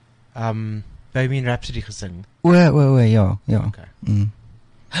Bohemian Rhapsody gesing. Ja. Okay.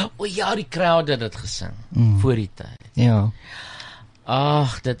 O ja, die crowd het dit gesing voor die tyd. Ja.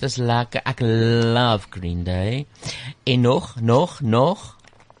 Ag, dit is lekker. Ek love Green Day. En nog?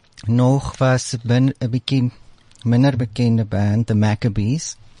 Nog was 'n bietjie minder bekende band, the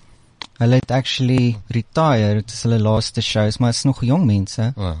Maccabees. Hulle het actually retired, dit is hulle laaste shows, maar is nog jong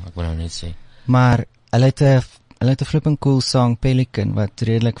mense. Ek wil nou net sê. Maar hulle het 'n flipping cool song, Pelican, wat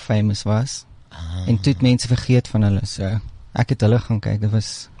redelik famous was. En toe het mense vergeet van hulle, so ek het hulle gaan kyk, dit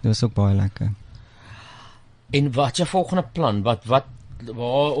was ook baie lekker. En wat is jou volgende plan?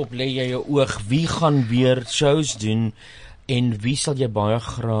 Waarop lê jy jou oog? Wie gaan weer shows doen en wie sal jy baie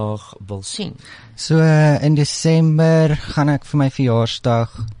graag wil sien? So in Desember gaan ek vir my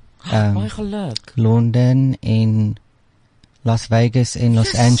verjaarsdag baie geluk. Londen en Las Vegas en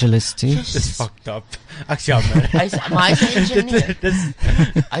Los Angeles toe. Dis fucked up. Ek jammer. Hy's 'n ingenieur.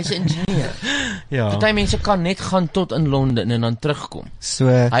 Hy's 'n ingenieur. Ja. Party mense kan net gaan tot in Londen en dan terugkom. So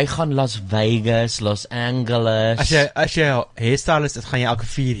hy gaan Las Vegas, Los Angeles. As jy hairstylist, dit gaan jy elke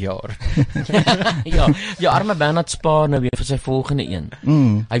 4 jaar. Ja, jou arme Bernard spaar nou weer vir sy volgende een.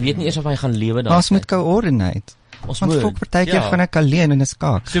 Hy weet nie eers of hy gaan lewe daar. Ons moet coördinate. Want vir partykeer gaan ek alleen en is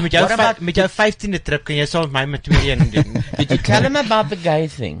kaak. So met jou 15de trip kan jy saam met my met 2 doen. Did you tell him about the gay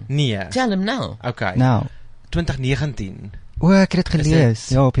thing? Nee. Tell him now. Okay. Nou. 2019. Ek het dit gelees.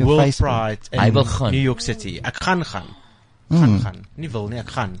 Ja, op jou World Facebook. Pride Hy wil gaan. New York City. Ek gaan. Nie wil nie, ek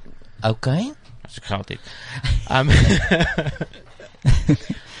gaan. Okay. As ek geld het.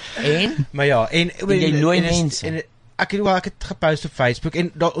 En? Maar ja, en jy nooi mense. Ek het gepost op Facebook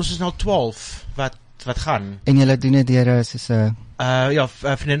en ons is nou 12 wat gaan. En julle doen dit deur soos 'n ja,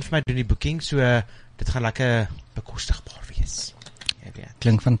 vriendin van my doen die booking, so dit gaan lekker bekostigbaar wees. Jy weet.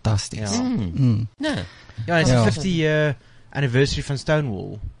 Klink fantasties. Ja. Nee. Ja, dit is 50 anniversary van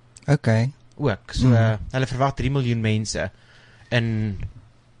Stonewall. Okay. Ook. So hulle verwag 3 miljoen mense in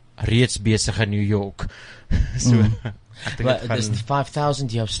reeds besige New York. So ek dink dit is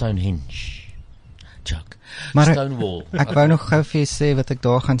 5000 jaar Stonehenge. Chuck. Maar Stonewall. Ek wou nog gou vir jou sê wat ek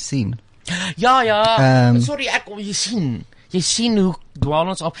daar gaan sien. Ja. Sorry, jy sien hoe dwaal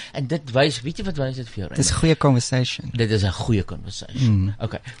ons af en dit wys, weet jy wat wys dit vir jou? Dit is 'n goeie conversation. Dit is 'n goeie conversation.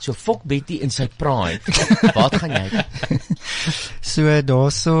 Okay, so fok Betty in sy pride. Wat gaan jy? So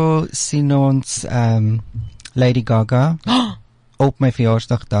daarso sien ons Lady Gaga op my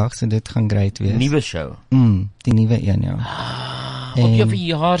verjaarsdag, so dit gaan great wees. Nuwe show. Die nuwe een, ja. Op jou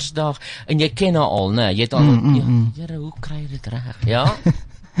verjaarsdag en jy ken haar al, né? Jy het al Here, hoe kry jy dit reg? Ja.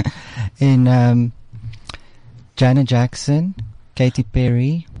 En Janet Jackson, Katy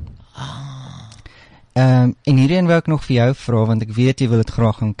Perry. En hierheen wil ek nog vir jou vra want ek weet jy wil dit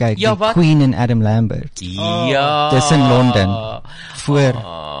graag gaan kyk. Ja, die Queen en Adam Lambert. Ja. Dis in Londen.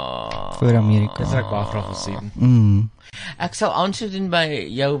 Voor Amerika. Dis ek baie graag wil sien. Ek sal aansoek doen by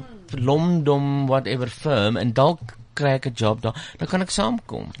jou Lomdom whatever firm en dalk kry ek 'n job daar. Dan kan ek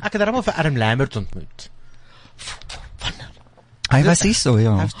saamkom. Ek het darem vir Adam Lambert ontmoet. Hy was hier so,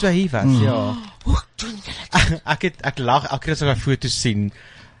 ja. Hy was toe hy was, ja. Hoe doen jy dit? Ek lag elke keer as ek 'n foto sien.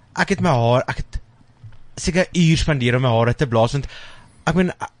 Ek het seker uur spandeer om my hare te blaas want ek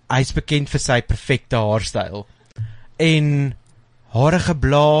meen hy's bekend vir sy perfekte haarstyl. En hare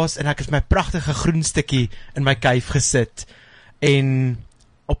geblaas en ek het my pragtige groen stukkie in my kuif gesit en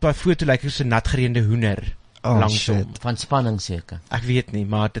op daai foto lyk ek so 'n natgereende hoender. Shit. Van spanning seker. Ek weet nie,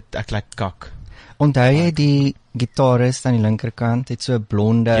 maar ek lyk kak. Onthou jy die gitarist aan die linkerkant het so 'n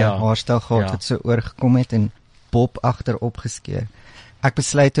blonde haarstyl gehad wat so oorgekom het en bob agterop geskeer. Ek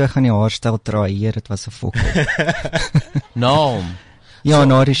besluit toe ek gaan die haarstyl draai hier, dit was 'n fok. Ja,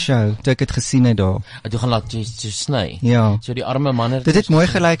 na die show, toe ek het gesien het daar. Toe gaan laat jy sny. Ja. So die arme man dit het mooi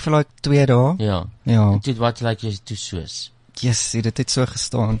gelyk vir like 2 dae. Ja. Ja. Dit wat lyk jy toe soos. Yes, dit het so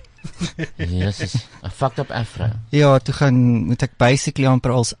gestaan. Jesus, 'n fucked up afro. Ja, toe moet ek basically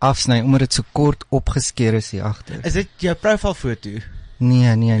amper als afsny omdat dit so kort opgeskeer is hier agter. Is dit jou profielfoto?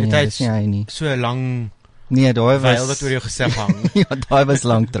 Nee, dis nie hy nie. So lank. Nee, daai was wat oor jou gesig hang. Ja, daai was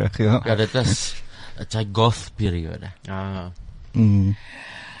lank terug, ja. Ja, dit was 'n goth periode.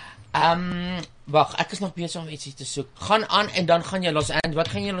 Wag, ek is nog besig om ietsie te soek. Gaan aan en dan gaan jy Los Angeles. Wat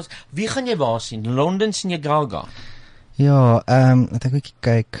gaan jy wie gaan jy waar sien? Londen sien jy Gaga. Ja, laat ek bietjie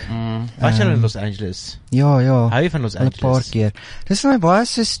kyk. Was jy in Los Angeles? Ja. Hou jy van Los Angeles? 'n paar keer. Dis my baie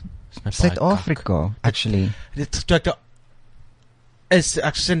soos Suid-Afrika, actually. Dit is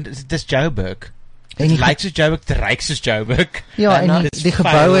dis Joburg. Dit lyk soos Joburg, te ryk soos Joburg. Ja, en die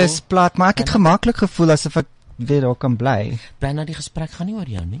gebou is plat, maar ek het gemaklik gevoel asof ek weer daar kan bly. Byna die gesprek gaan nie oor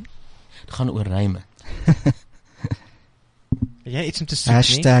jou nie. Dit gaan oor Raymond. Jy iets om te soek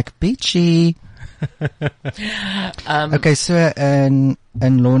nie? #Beachy. Okay, so in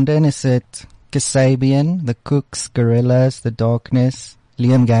Londen is it Kasabian, The Cooks, Gorillaz, The Darkness,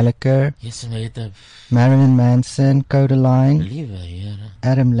 Liam Gallagher, Yes, mate. Marilyn Manson, Codaline, Liewe Here.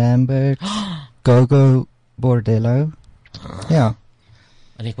 Adam Lambert, Gogo Bordello. Ja.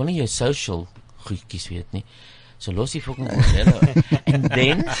 En ek wil nie jou social goedjies weet nie. So los die fucking Bordello.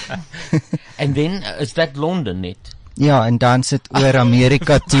 and then is that London net? Ja, en dan sit oor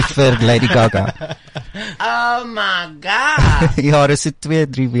Amerika toe vir Lady Gaga. Oh my god. Ja, dis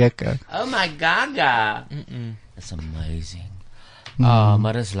 2-3 weke. Oh my Gaga. That's amazing.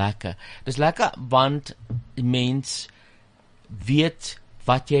 Maar dis lekker. Dis lekker want mens weet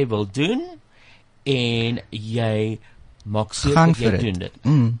wat jy wil doen en jy maak seker jy doen dit.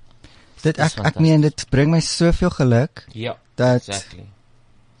 Dit ek meen dit bring my soveel geluk. Ja, dat exactly.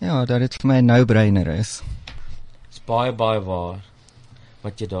 Ja, dat dit vir my 'n no-brainer is. Dis baie waar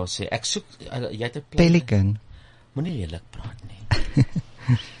wat jy daar sê. Ek soek jy het 'n Pelican. Moenie lelik praat nie.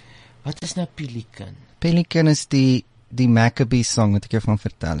 Wat is nou Pelican? Pelican is die Maccabee song wat ek jou van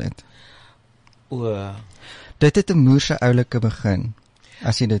vertel het. Dit het 'n moerse oulike begin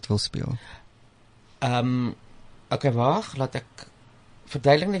as jy dit wil speel. Okay, wag, laat ek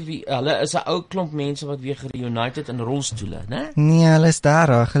verduidelik net wie hulle is 'n ou klomp mense wat weer gereunited in rolstoele, né? Nee, hulle is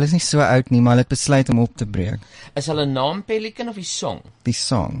daar. Hulle is nie so oud nie, maar hulle het besluit om op te breek. Is hulle naam Pelican of die song? Die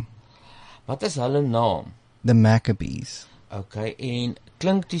song. Wat is hulle naam? The Maccabees. Okay, en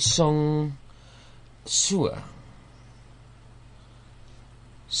klink die song so?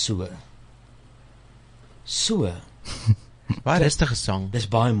 Baie rustige song. Dis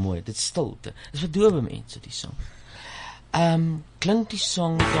baie mooi. Dit stilte. Dis vir dowe mense die song. Klink die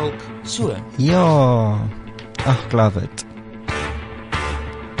song dalk so? Ja. Ag, love it.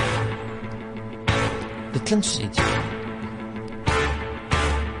 Dit klink so iets.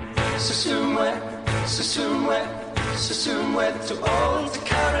 Somewhere too old to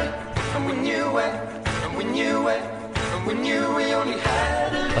carry, and we knew it, and we knew it, and we knew we only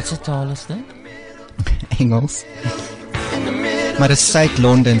had it. Wat se taal is dit? Engels. Maar dit is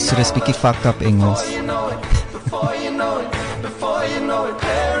Suid-London, so dis bietjie fucked up Engels. Before you know it,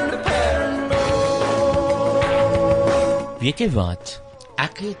 parent to parent. Weet jy wat?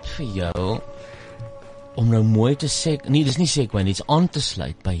 Ek het vir jou om nou mooi te sê, nee, dis nie seker nie, iets aan te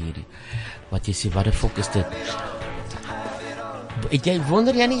sluit by hierdie. Wat jy sê, wat die fuck is dit? Jy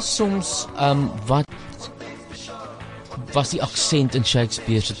wonder jy nie soms wat was die aksent in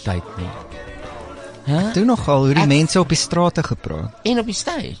Shakespeare se tyd nie? Ek doen nogal hoe die mense op die strate gepraat. En op die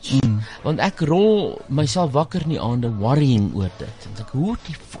stage. Want ek rol myself wakker in die aande worrying oor dit. En ek hoe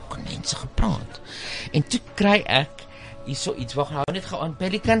die fucking mense gepraat. En toe kry ek hierso iets, wag, hou net gou aan.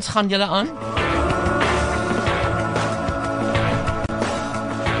 Pelicans, gaan julle aan?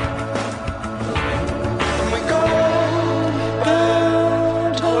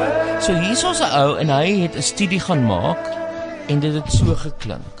 So hier is 'n ou en hy het 'n studie gaan maak en dit het so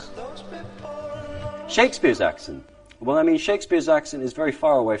geklink. Shakespeare's accent. Well, I mean, Shakespeare's accent is very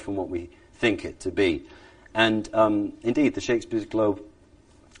far away from what we think it to be. And indeed, the Shakespeare's Globe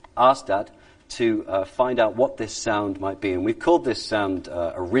asked that to find out what this sound might be. And we've called this sound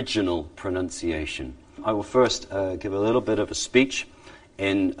original pronunciation. I will first give a little bit of a speech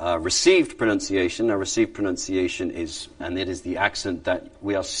in received pronunciation. Now, received pronunciation is, and it is the accent that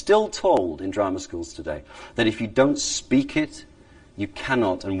we are still told in drama schools today, that if you don't speak it, you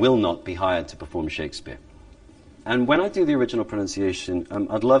cannot and will not be hired to perform Shakespeare. And when I do the original pronunciation,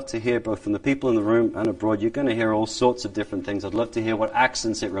 I'd love to hear both from the people in the room and abroad. You're going to hear all sorts of different things. I'd love to hear what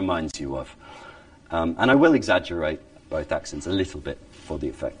accents it reminds you of. And I will exaggerate both accents a little bit for the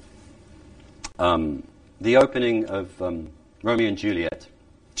effect. The opening of Romeo and Juliet.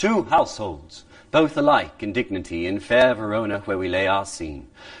 Two households, both alike in dignity, in fair Verona where we lay our scene.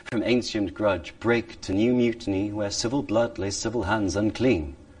 From ancient grudge break to new mutiny, where civil blood lays civil hands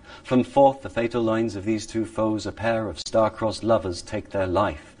unclean. From forth the fatal lines of these two foes, a pair of star-crossed lovers take their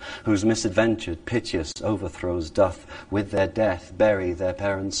life, whose misadventured, piteous overthrows doth with their death bury their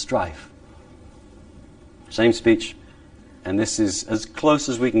parents' strife. Same speech, And this is as close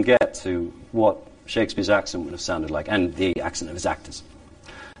as we can get to what Shakespeare's accent would have sounded like, and the accent of his actors.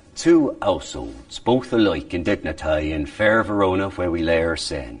 Two households, both alike in dignity, in fair Verona where we lay our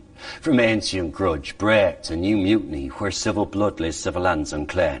sin. From ancient grudge, break to new mutiny, where civil blood lays civil hands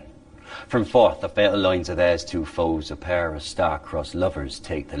unclean. From forth the fatal lines of theirs two foes, a pair of star-crossed lovers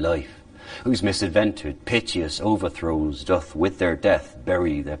take the life, whose misadventured, piteous overthrows doth with their death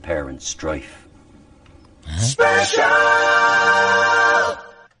bury their parents' strife. Special!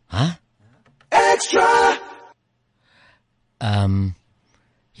 Huh? Extra!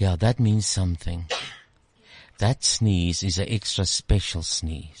 Yeah, that means something. That sneeze is an extra special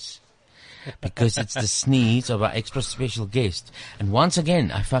sneeze. Because it's the sneeze of our extra special guest. And once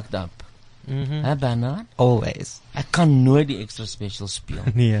again, I fucked up. Huh, Bernard? Always. Ek kan nooit die extra special speel.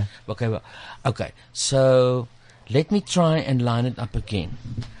 Nee. Okay, so let me try and line it up again.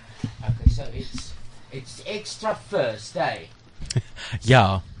 Okay, so it's extra first, eh?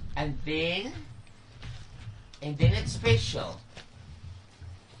 Ja. And then it's special.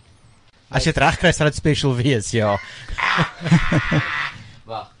 As jy dit reg kry, sal dit special wees, ja.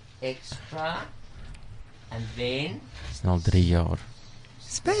 Wacht, extra, and then... It's al 3 jaar.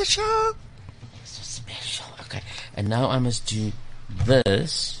 Special! Extra special, okay. And now I must do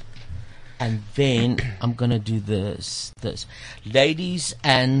this, and then I'm gonna do this. Ladies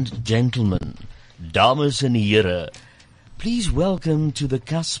and gentlemen, dames en heren, please welcome to the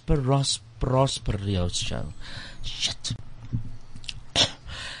Casper Prosperio show. Shit.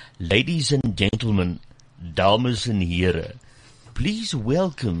 Ladies and gentlemen, dames en heren, please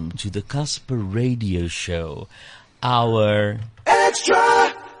welcome to the Casper Radio Show, our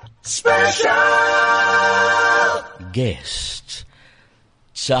extra special guest,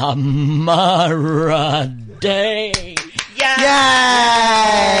 Tamara Day.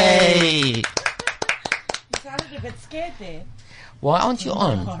 Yay! You sounded a bit scared there. Why aren't you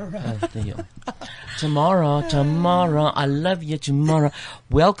on? There you are. Tamara, I love you, Tamara.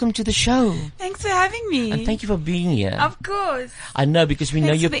 Welcome to the show. Thanks for having me. And thank you for being here. Of course. I know, because we know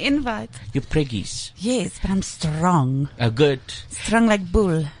Thanks you're... for the invite. You're preggies. Yes, but I'm strong. Oh, good. Strong like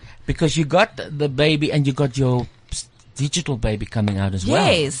bull. Because you got the baby and you got your digital baby coming out as well.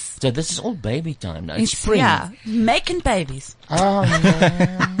 Yes. So this is all baby time now. It's spring. Yeah, making babies. Oh,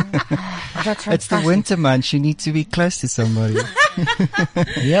 man. It's the winter months. You need to be close to somebody.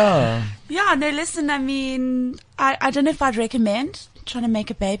 Yeah. Yeah, no, listen, I mean, I don't know if I'd recommend trying to make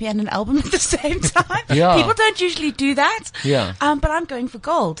a baby and an album at the same time. Yeah. People don't usually do that. Yeah. But I'm going for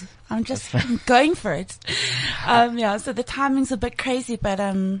gold. I'm going for it. Yeah, so the timing's a bit crazy, but,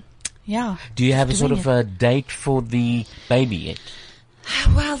 yeah. Do you have a sort of a date for the baby yet?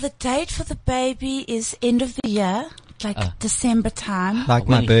 Well, the date for the baby is end of the year, like December time. Like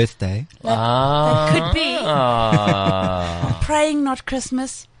my birthday. That could be. I'm praying not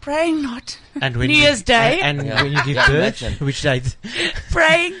Christmas. Praying not and New Year's Day. And when you give birth, which date?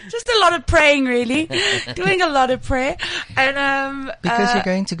 Praying. Just a lot of praying, really. Doing a lot of prayer. And because you're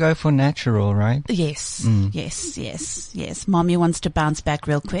going to go for natural, right? Yes. Yes. Mommy wants to bounce back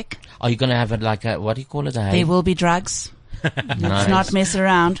real quick. Are you going to have it like what do you call it? There will be drugs. Let's not mess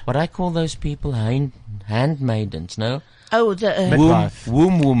around. What I call those people handmaidens, no? Oh, the midwife.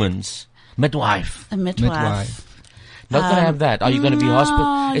 Womb woman's. Midwife. A midwife. Not going to have that. Are you going to be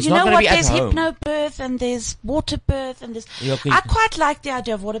hospital? It's not going to be at home. There's hypnobirth and there's water birth and there's... I quite like the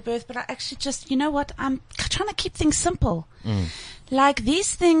idea of water birth, but I actually just, you know what? I'm trying to keep things simple. Like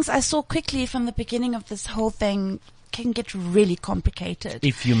these things I saw quickly from the beginning of this whole thing can get really complicated.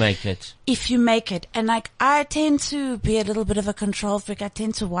 If you make it. And like, I tend to be a little bit of a control freak. I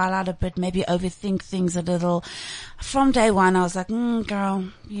tend to wild out a bit, maybe overthink things a little. From day one, I was like, girl,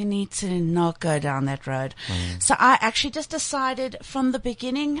 you need to not go down that road. So I actually just decided from the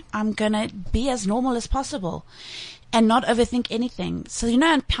beginning, I'm gonna be as normal as possible. And not overthink anything. So you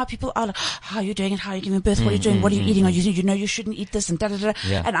know how people are like, how are you doing it? How are you giving birth? What are you doing? What are you eating? Are you know you shouldn't eat this and da da da.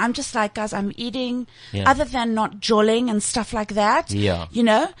 Yeah. And I'm just like, guys, I'm eating other than not jolling and stuff like that. Yeah. You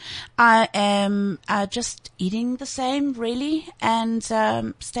know, I am just eating the same really and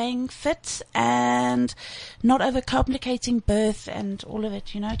staying fit and not overcomplicating birth and all of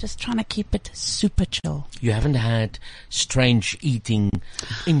it, you know, just trying to keep it super chill. You haven't had strange eating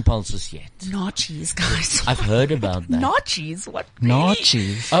impulses yet. Nachos, guys. I've heard about that. Nachos? What? Really?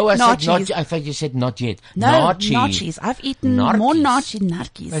 Nachos. Oh, I nachos. said not. I thought you said not yet. No, nachos. I've eaten more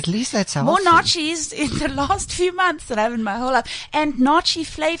nachos. At least that's healthy. More nachos in the last few months than I've in my whole life. And nachi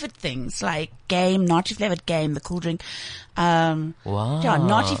flavored things like nachi flavored game, the cool drink. Wow. Yeah,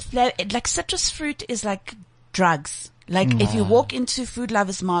 nachi flavored, like citrus fruit is like drugs. Like if you walk into Food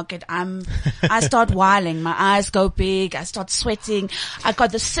Lovers Market, I start whiling. My eyes go big. I start sweating. I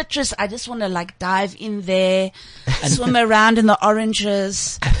got the citrus. I just want to like dive in there, swim around in the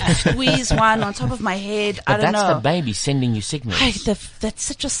oranges, squeeze one on top of my head. But I don't know. that's the baby sending you signals. Hey, that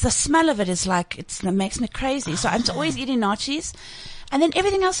citrus, the smell of it is like, it makes me crazy. So I'm always eating nachos. And then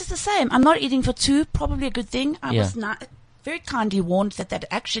everything else is the same. I'm not eating for two, probably a good thing. I was not very kindly warned that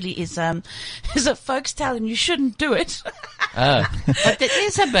actually is a folks tale and you shouldn't do it. But there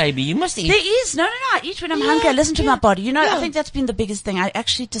is a baby. You must eat. There is. No. I eat when I'm hungry. I listen to my body. You know, I think that's been the biggest thing. I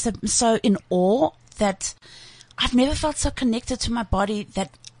actually just am so in awe that I've never felt so connected to my body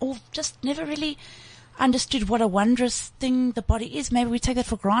or just never really understood what a wondrous thing the body is. Maybe we take that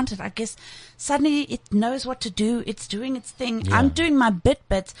for granted. I guess suddenly it knows what to do. It's doing its thing. Yeah. I'm doing my bit,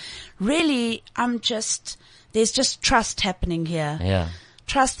 but really there's just trust happening here. Yeah.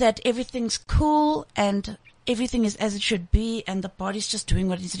 Trust that everything's cool and everything is as it should be and the body's just doing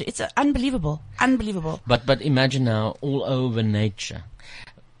what it needs to do. It's unbelievable. Unbelievable. But imagine now all over nature,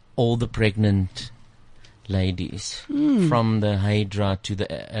 all the pregnant ladies, from the hydra to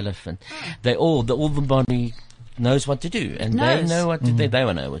the elephant, all the body knows what to do, and they know what to do.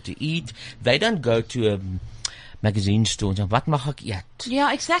 They know what to eat. They don't go to a magazine store and say, "Wat mag ek eet?"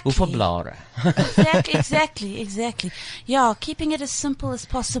 Yeah, exactly. Hoeveel blare? Exactly. Yeah, keeping it as simple as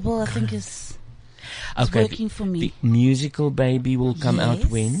possible, I think is working for me. The musical baby will come out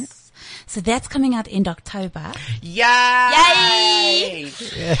when? So that's coming out in October. Yay!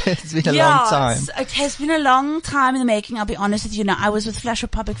 It's been a long time. It has been a long time in the making. I'll be honest with you. I was with Flash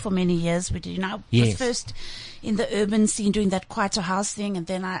Republic for many years. We did, I was first in the urban scene doing that Quieter House thing, and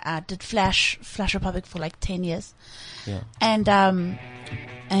then I did Flash Republic for like 10 years. Yeah. And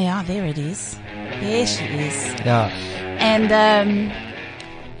there it is. There she is. Yeah. And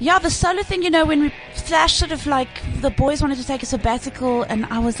the solo thing, when Flash sort of like, the boys wanted to take a sabbatical, and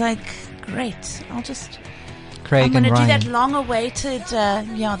I was like, great, I'm going to do that long-awaited,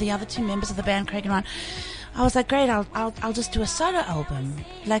 the other two members of the band, Craig and Ryan. I was like, great, I'll just do a solo album.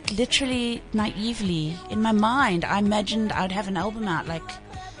 Like, literally, naively, in my mind, I imagined I'd have an album out, like,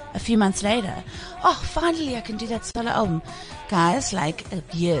 a few months later. Oh, finally, I can do that solo album. Guys, a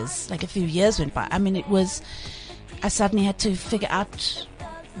few years went by. I mean, I suddenly had to figure out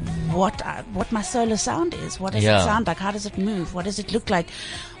what my solo sound is. What does it sound like? How does it move? What does it look like?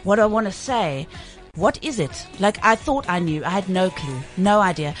 What do I want to say? What is it? Like, I thought I knew. I had no clue. No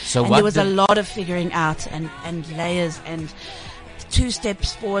idea. And there was a lot of figuring out and layers and 2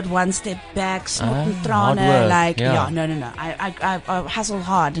 steps forward, 1 step back, snot and trane. No. I hustled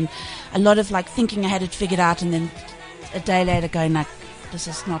hard, and a lot of thinking I had it figured out, and then a day later going this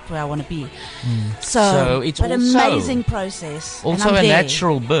is not where I want to be. So it's an amazing process. Also a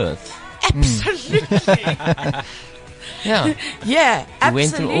natural birth. Absolutely. Yeah, absolutely. You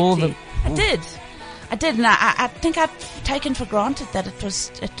went through all the... I did, and I think I'd taken for granted that it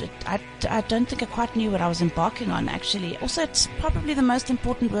was. I don't think I quite knew what I was embarking on. Actually, also it's probably the most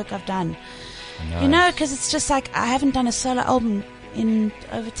important work I've done. Nice. Because it's just like I haven't done a solo album in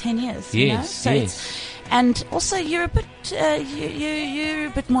over 10 years. Yes, and also you're a bit you're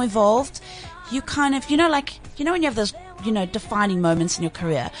a bit more involved. You kind of when you have those defining moments in your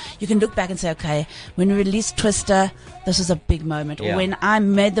career, you can look back and say, okay, when we released Twister, this was a big moment. Or when I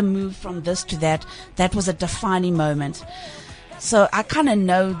made the move from this to that was a defining moment. So I kind of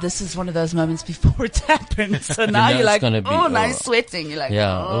know this is one of those moments before it happens. So now you're like, nice sweating. You're like,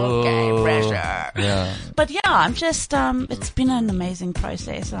 okay, pressure. Yeah. But I'm just, it's been an amazing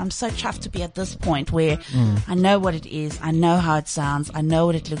process. And I'm so chuffed to be at this point where I know what it is. I know how it sounds. I know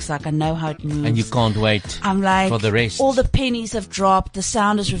what it looks like. I know how it moves. And you can't wait for the rest. All the pennies have dropped. The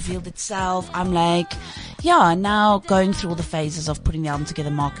sound has revealed itself. I'm like, now going through all the phases of putting the album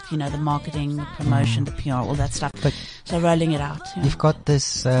together, the marketing, the promotion, the PR, all that stuff. So rolling it out. You've got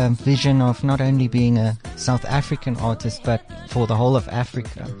this vision of not only being a South African artist, but for the whole of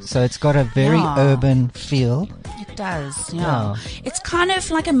Africa. So it's got a very urban feel. It does, yeah. It's kind of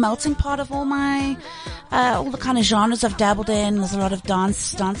like a melting pot of all my, all the kind of genres I've dabbled in. There's a lot of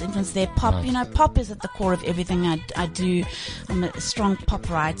dance influence there. Pop, pop is at the core of everything I do. I'm a strong pop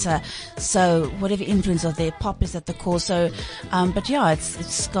writer. So whatever influence of there, pop is at the core. So,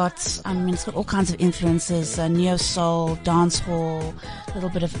 it's got all kinds of influences, neo soul, dance hall, a little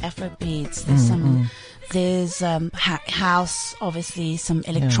bit of Afro beats. There's house, obviously, some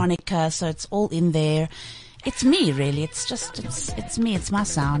electronica. So it's all in there. It's me, really. It's me. It's my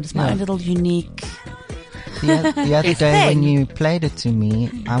sound. It's my own little unique. The other day when you played it to me,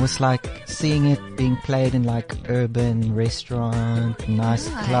 I was seeing it being played in urban restaurant, nice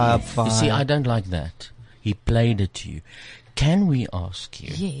club vibe. You see, I don't like that. He played it to you. Can we ask you?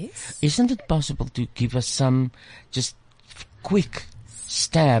 Yes. Isn't it possible to give us some just quick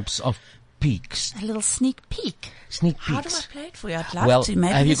stabs of peaks? A little sneak peek. Sneak peeks. How do I play it for you? I'd love to.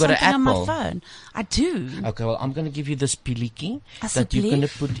 Maybe have you there's got an something on Apple? my phone. I do. Okay, well, I'm going to give you this piliki that Asseblief. you're going to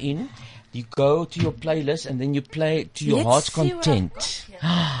put in. You go to your playlist and then you play it to your Let's heart's see what content.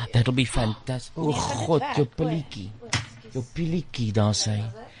 That'll be fantastic. Oh, God, jou piliki. Jou piliki, daar sê.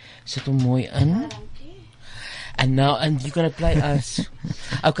 Sit hom mooi in. And you're going to play us.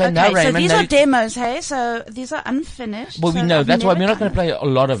 Okay, now so Raymond. these now are you- demos, hey? So these are unfinished. Well, we so know. I've That's why never we're not going to done play a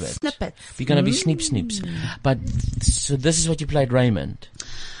lot of it. Snippets. We're going to be snips. But, so this is what you played, Raymond.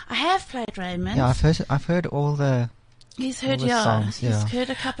 I have played Raymond. Yeah, I've heard all the. He's heard, all the songs, He's heard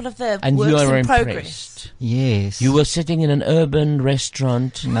a couple of the And works you are in impressed. progress. Yes. You were sitting in an urban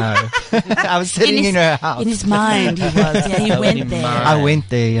restaurant. No. I was sitting in her house. In his mind, he was. Yeah, he Oh, went in there. mind. I went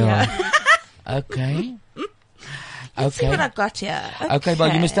there, yeah. Okay. Let's see what I got here. Okay,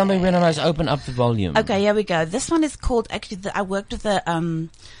 well, you must tell me when I must open up the volume. Okay, here we go. This one is called, actually, I worked with an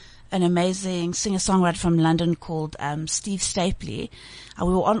amazing singer-songwriter from London called Steve Stapley. We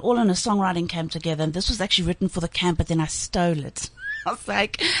were all in a songwriting camp together, and this was actually written for the camp, but then I stole it. I was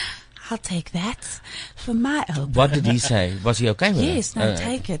like, I'll take that for my album. What did he say? Was he okay with it? Yes, no,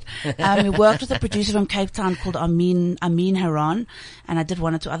 take it. We worked with a producer from Cape Town called Amin Haran, and I did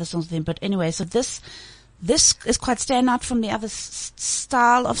one or two other songs with him. But anyway, so this is quite standout from the other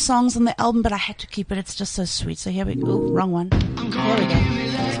style of songs on the album, but I had to keep it. It's just so sweet. So here we go. Ooh, wrong one. Here we go.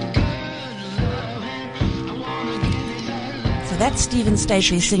 So that's Stephen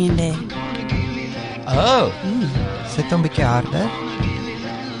Stapley singing there. Oh. Sit hom bietjie harder.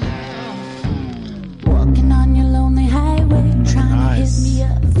 Walking on your lonely highway, trying to hit me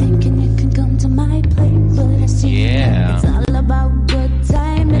up, thinking you can come to my place, but I see it's all about good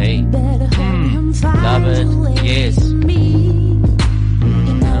time. Hey. Better hold him fine. Love it. Yes. You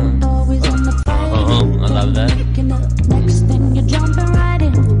know, always on the fight. I love that. Picking up, next thing you're jumping right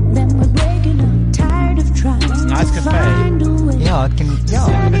in. Then we're breaking up, tired of trying to find a way. Yeah,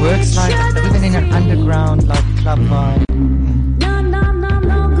 it works like even in an underground like club vibe. No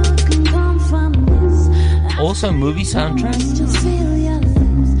good can come from this. Also movie soundtrack. Just feel your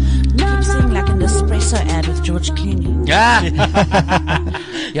lips. Keep seeing like an espresso ad with George Clooney. Yeah.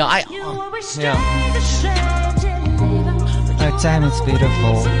 Yeah, Oh, Tam, it's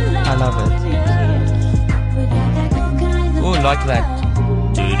beautiful. I love it. Oh, like that.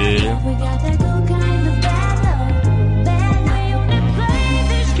 Doo-doo.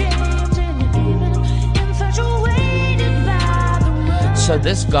 So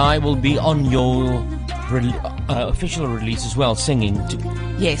this guy will be on your official release as well, singing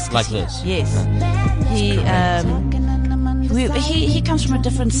Yes. like this. Yes. He comes from a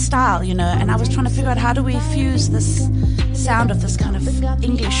different style, you know, and I was trying to figure out how do we fuse this sound of this kind of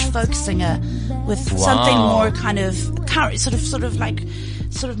English folk singer with something more kind of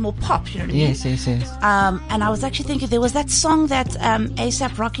sort of more pop, you know what I mean? Yes. And I was actually thinking there was that song that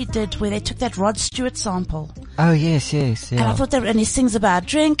A$AP Rocky did where they took that Rod Stewart sample. Oh, yes, And I thought and he sings about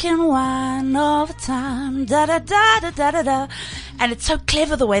drinking wine all the time, da da da da da da da. And it's so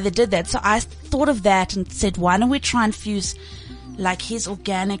clever the way they did that. So I thought of that and said, why don't we try and fuse like his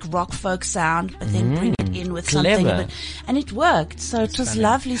organic rock folk sound, but then bring it in with something. And it worked. So it was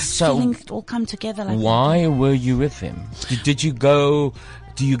lovely feeling it all come together like why were you with him? Did you go,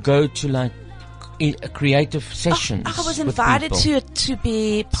 do you go to like creative sessions? I was invited to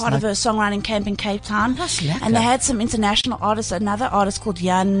be part of a songwriting camp in Cape Town, and they had some international artists. Another artist called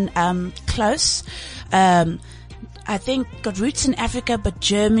Jan Close, I think got roots in Africa, but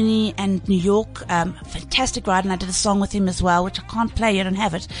Germany and New York. Fantastic writer, and I did a song with him as well, which I can't play. I don't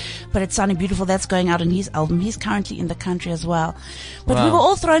have it, but it's sounding beautiful. That's going out on his album. He's currently in the country as well. But we were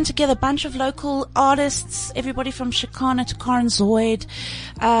all thrown together, a bunch of local artists, everybody from Shikana to Karen Zoid,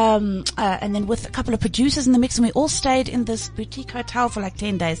 and then with a couple of producers in the mix, and we all stayed in this boutique hotel for like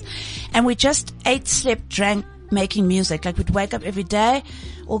 10 days, and we just ate, slept, drank, making music. Like we'd wake up every day,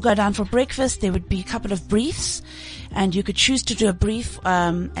 all go down for breakfast. There would be a couple of briefs, and you could choose to do a brief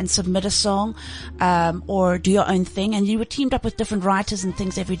and submit a song, or do your own thing. And you were teamed up with different writers and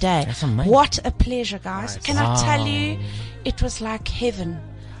things every day. That's amazing. What a pleasure, guys! Can I tell you, it was like heaven.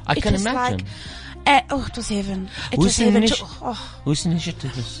 I can imagine. It was heaven. It was heaven. Whose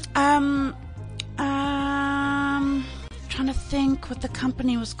initiative is? Trying trying to think what the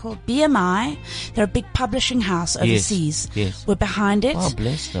company was called. BMI. They're a big publishing house overseas. Yes. We're behind it. Oh,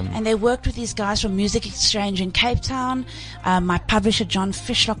 bless them. And they worked with these guys from Music Exchange in Cape Town. My publisher, John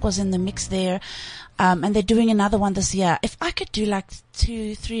Fishlock, was in the mix there. And they're doing another one this year. If I could do like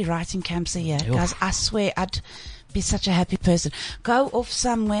 2-3 writing camps a year, guys, I swear I'd be such a happy person. Go off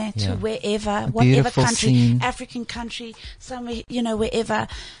somewhere to wherever, whatever country, scene. African country, somewhere, wherever.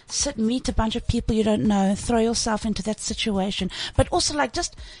 Meet a bunch of people you don't know, throw yourself into that situation. But also like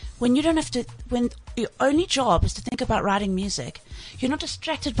just when you don't have to, when your only job is to think about writing music, you're not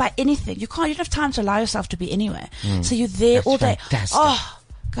distracted by anything. You don't have time to allow yourself to be anywhere. So you're there That's all day. fantastic. Oh,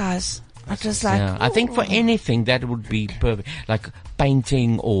 guys. I just like, I think for anything that would be perfect, like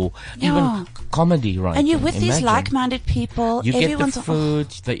painting or even comedy writing. and you're with these Imagine. like-minded people. You get the Everyone's food,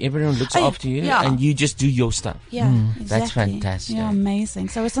 everyone looks after you, and you just do your stuff. Yeah, exactly. That's fantastic. Yeah, amazing.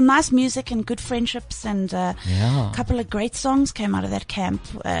 So it's some nice music and good friendships, and a couple of great songs came out of that camp.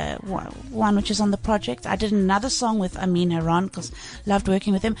 One which is on the project. I did another song with Amin Haran because loved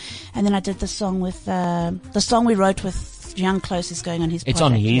working with him, and then I did the song with the song we wrote with Young Close is going on his project. It's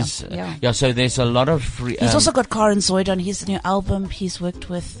on his. So there's a lot of free. He's also got Karen Zoid on his new album. He's worked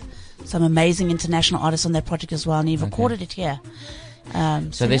with some amazing international artists on that project as well, and he recorded it here.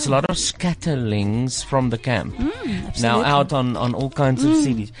 So there's a lot of scatterlings from the camp now absolutely. out on all kinds of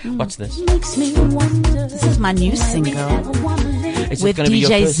CDs. What's this? Makes me wonder. This is my new single Is it with gonna be your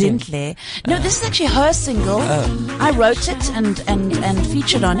DJ first single? Zintle. No, this is actually her single. I wrote it and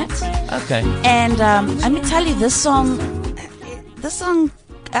featured on it. Okay. And let me tell you, this song,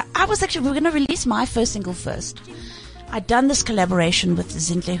 we were going to release my first single first. I'd done this collaboration with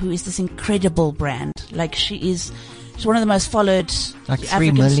Zintle, who is this incredible brand. Like she's one of the most followed like 3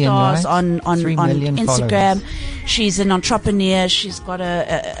 African million, stars right? on 3 million Instagram. followers. She's an entrepreneur. She's got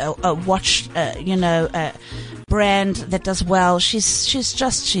a watch, brand that does well. She's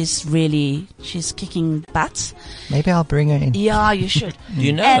kicking butt. Maybe I'll bring her in. Yeah, you should. Do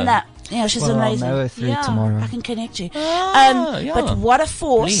you know And her? yeah, she's Well, amazing. I'll know her through tomorrow. I can connect you. yeah. But what a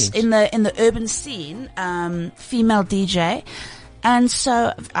force Please. in the urban scene, female DJ. And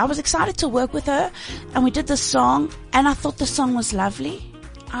so I was excited to work with her, and we did this song, and I thought the song was lovely.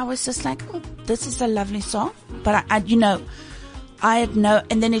 I was just like, oh, this is a lovely song. But I had no,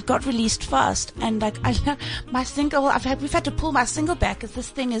 and then it got released fast, and like my single, we've had to pull my single back because this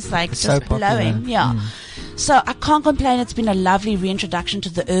thing is like It's just so popular. blowing. Yeah. So I can't complain. It's been a lovely reintroduction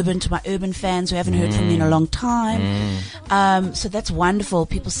to my urban fans who haven't heard from me in a long time. So that's wonderful.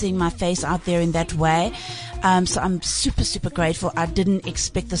 People seeing my face out there in that way. So I'm super, super grateful. I didn't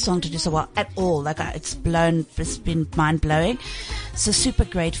expect the song to do so well at all. Like it's been mind blowing. So super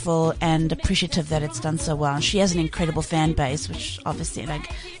grateful and appreciative that it's done so well. And she has an incredible fan base, which obviously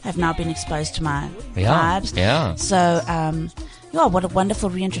have now been exposed to my vibes. Yeah. So, what a wonderful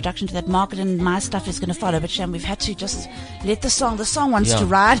reintroduction to that market, and my stuff is going to follow. But Shem, we've had to just let the song wants to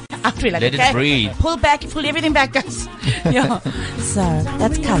ride out. We're like, Let it okay, breathe. pull everything back, guys. Yeah. So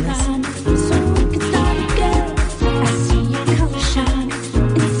that's Colors.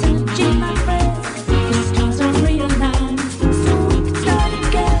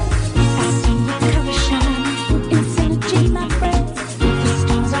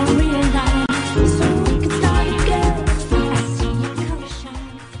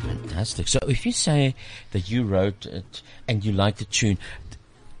 Fantastic. So if you say that you wrote it and you like the tune,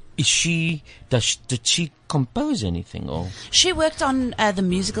 did she compose anything or She worked on the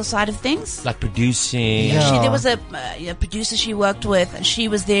musical side of things. like producing? There was a producer she worked with, and she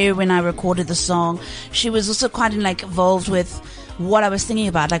was there when I recorded the song. She was also quite involved with what I was thinking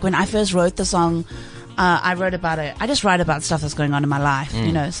about. Like when I first wrote the song, I wrote about it. I just write about stuff that's going on in my life,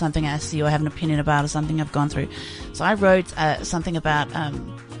 something I see or have an opinion about or something I've gone through. So I wrote something about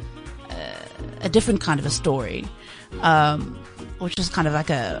a different kind of a story, which was kind of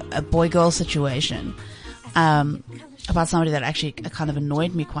like a boy-girl situation. About somebody that actually kind of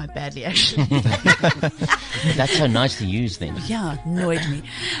annoyed me quite badly, actually. That's so nice to use then. Yeah, annoyed me.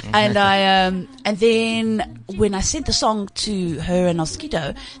 And and then when I sent the song to her and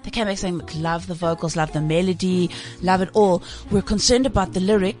Mosquito, they came back saying, look, love the vocals, love the melody, love it all. We're concerned about the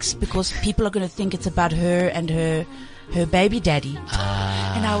lyrics because people are going to think it's about her and her baby daddy.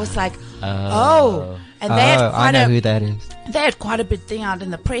 And I was like, oh. And they had I know who that is. They had quite a big thing out in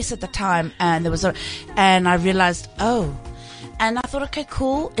the press at the time, and and I realized, and I thought, okay,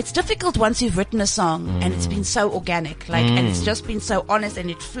 cool. It's difficult once you've written a song and it's been so organic, and it's just been so honest, and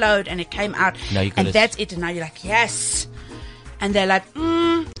it flowed and it came out, and that's it. And now you're like, yes. And they're like,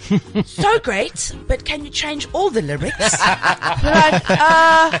 so great, but can you change all the lyrics? You're like,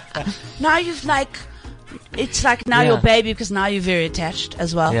 now you've it's like now your baby, because now you're very attached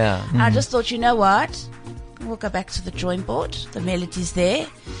as well. Yeah. I just thought, you know what? We'll go back to the drawing board. The melody's there.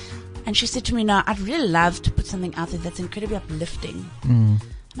 And she said to me, no, I'd really love to put something out there that's incredibly uplifting. And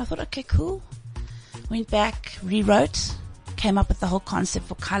I thought, okay, cool. Went back, rewrote, came up with the whole concept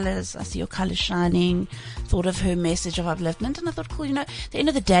for colors. I see your colors shining. Thought of her message of upliftment. And I thought, cool, at the end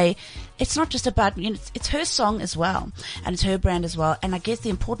of the day, it's not just about, it's her song as well. And it's her brand as well. And I guess the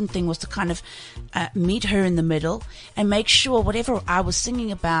important thing was to kind of meet her in the middle and make sure whatever I was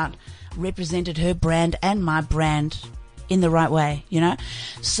singing about represented her brand and my brand in the right way,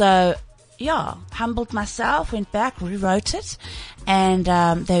 So, humbled myself, went back, rewrote it, and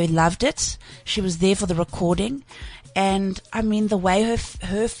they loved it. She was there for the recording. And, I mean, the way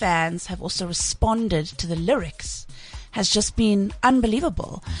her fans have also responded to the lyrics has just been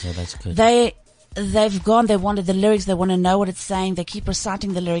unbelievable. So that's good. They've gone, they wanted the lyrics, they want to know what it's saying, they keep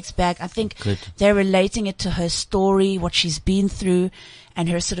reciting the lyrics back. I think they're relating it to her story, what she's been through, and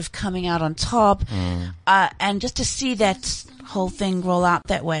her sort of coming out on top. And just to see that whole thing roll out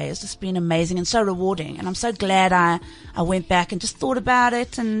that way has just been amazing and so rewarding. And I'm so glad I went back and just thought about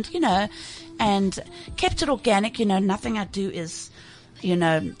it and, and kept it organic. Nothing I do is,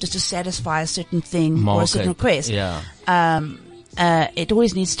 just to satisfy a certain thing or a certain request. Yeah. It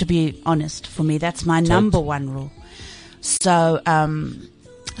always needs to be honest for me. That's my number one rule. So,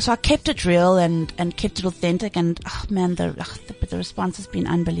 so I kept it real and kept it authentic, and the response has been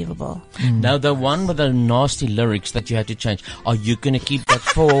unbelievable. Now the one with the nasty lyrics that you had to change, are you going to keep that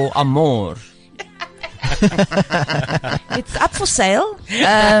for Amor? It's up for sale.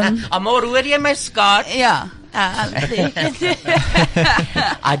 Amor, hoor jy my skat? Yeah.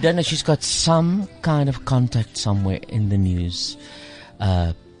 I don't know. She's got some kind of contact somewhere in the news,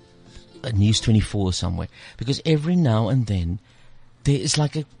 News 24 somewhere, because every now and then there is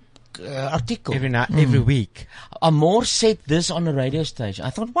like a article every week. Amor said this on a radio station.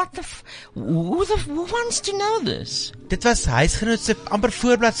 I thought, what the who wants to know this? Dit was huisgenoot se amper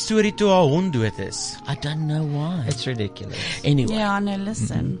voorblad storie toe haar hond dood is. I don't know why. It's ridiculous. Anyway. Yeah, no,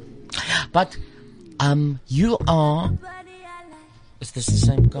 listen. But you are. Is this the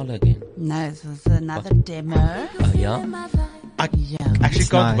same color again? No, this was another demo. Oh yeah. I actually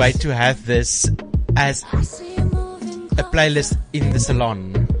can't wait to have this as a playlist in the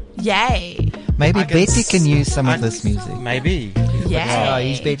salon. Yay! Maybe Betty can use some of this music. Maybe. Yeah.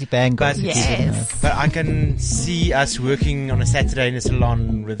 Use Betty Bangor. Yes. But I can see us working on a Saturday in the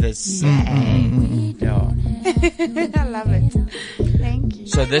salon with this. Yeah. I love it. Thank you.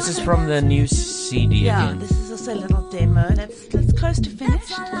 So this is from the new CD again. This is also a little demo that's close to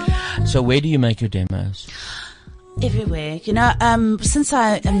finished. So where do you make your demos? Everywhere, since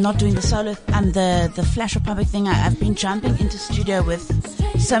I am not doing the solo and the Flash Republic thing, I've been jumping into studio with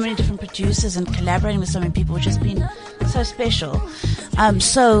so many different producers and collaborating with so many people, which has been so special.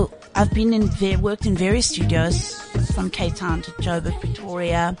 So I've been worked in various studios from Cape Town to Joburg,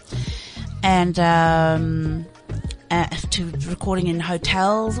 Pretoria, and to recording in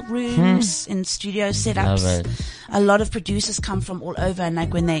hotel rooms, in studio setups. Love it. A lot of producers come from all over, and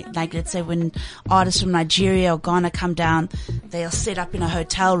when let's say when artists from Nigeria or Ghana come down, they'll set up in a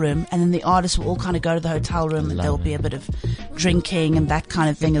hotel room, and then the artists will all kind of go to the hotel room, and there'll be a bit of drinking and that kind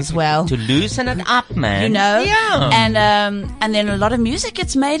of thing as well. To loosen it up, man. Yeah. And then a lot of music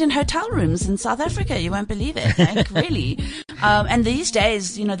gets made in hotel rooms in South Africa. You won't believe it, like, really. And these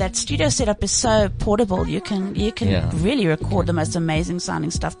days, that studio setup is so portable. You can really record the most amazing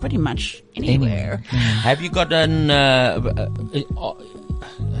sounding stuff pretty much anywhere. Have you got an I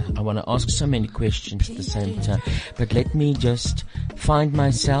want to ask so many questions at the same time, but let me just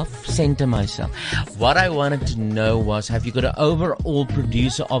center myself. What I wanted to know was, have you got an overall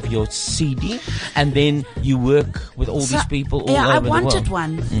producer of your CD, and then you work with all these people all over the world?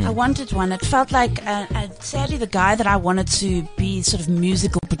 I wanted one. It felt like, sadly, the guy that I wanted to be sort of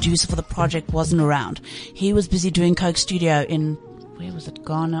musical producer for the project wasn't around. He was busy doing Coke Studio in, where was it,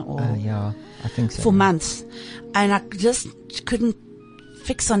 Ghana or? Yeah, I think so. For months. And I just couldn't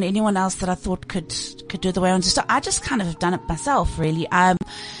fix on anyone else that I thought could do it the way I wanted. So I just kind of have done it myself, really.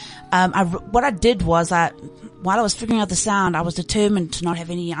 What I did was while I was figuring out the sound, I was determined to not have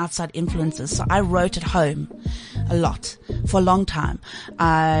any outside influences. So I wrote at home a lot for a long time.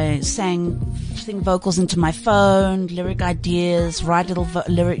 I sing vocals into my phone, lyric ideas, write little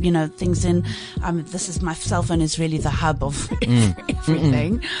lyric, things in. My cell phone is really the hub of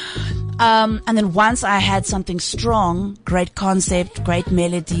everything. And then once I had something strong, great concept, great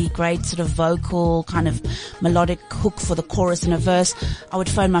melody, great sort of vocal kind of melodic hook for the chorus and a verse, I would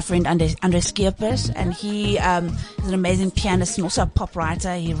phone my friend Andre Skierpers, and he is an amazing pianist and also a pop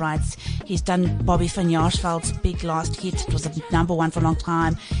writer. He's done Bobby van Jaarsveld's big last hit. It was a #1 for a long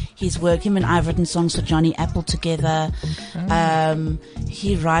time. Him and I've written songs for Johnny Apple together.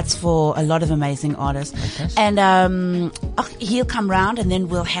 He writes for a lot of amazing artists. And he'll come round and then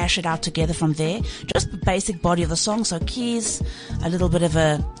we'll hash it out together from there. Just the basic body of the song. So keys, a little bit of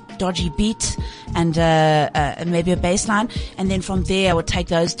a dodgy beat, and maybe a bass line. And then from there I would take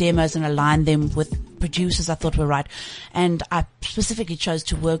those demos and align them with producers I thought were right. And I specifically chose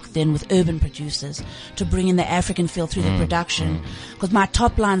to work then with urban producers to bring in the African feel through the production. Because my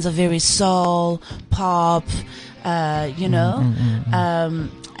top lines are very soul, pop, and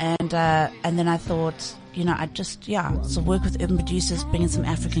then I thought, so work with urban producers, bring in some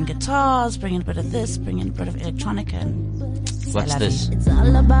African guitars, bring in a bit of this, bring in a bit of electronica, and what's this? It's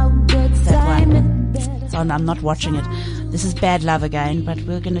all about good time and better. So I'm not watching it. This is Bad Love again, but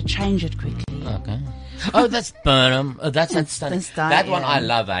we're going to change it quickly. Okay. Oh, that's Burnham. Oh, that's stunning. That one I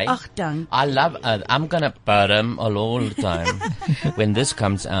love, eh? Ach, dank. I love. I'm gonna Burnham all the time when this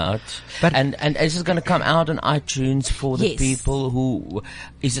comes out. And is it gonna come out on iTunes for the people who?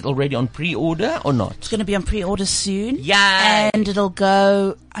 Is it already on pre-order or not? It's gonna be on pre-order soon. Yeah. And it'll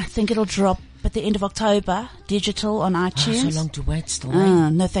go. I think it'll drop at the end of October, digital on iTunes. Oh, so long to wait still. Eh?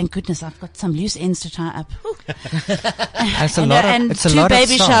 No, thank goodness. I've got some loose ends to tie up. It's a lot of two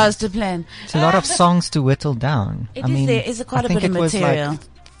baby showers to plan. It's a lot of songs to whittle down. There is quite a bit of material. Like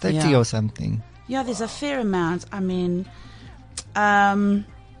 30 or something. Yeah, there's a fair amount. I mean,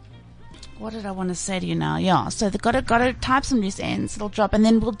 what did I want to say to you now? Yeah, so they've got to type some loose ends. It'll drop, and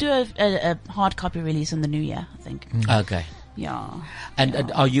then we'll do a hard copy release in the new year, I think. Okay. Yeah.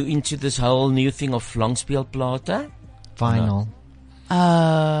 And are you into this whole new thing of langspeelplate? Vinyl.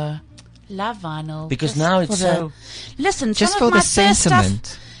 Love vinyl. Because now it's so... Listen, just for the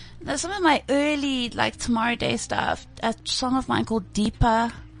sentiment. Some of my early, like, Tomorrow Day stuff, a song of mine called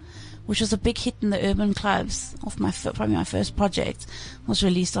Deeper, which was a big hit in the urban clubs, probably my first project, was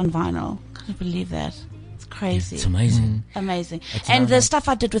released on vinyl. Can't believe that. Crazy. It's amazing. Amazing. And the stuff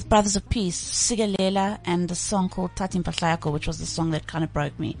I did with Brothers of Peace, Sigalela, and the song called Tatim Patlayako, which was the song that kind of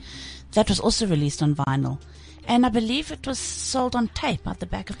broke me, that was also released on vinyl. And I believe it was sold on tape at the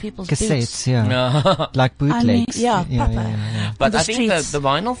back of people's cassettes, boots. yeah. No. Like bootlegs. Yeah. But I think the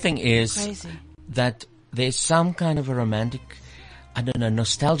vinyl thing is crazy. That there's some kind of a romantic, I don't know,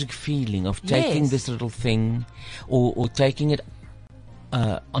 nostalgic feeling of taking this little thing or taking it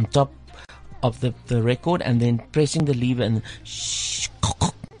on top of the record and then pressing the lever and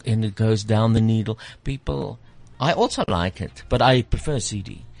it goes down the needle. I also like it, but I prefer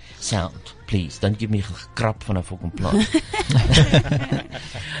CD sound. Please, don't give me crap van 'n fucking plaat.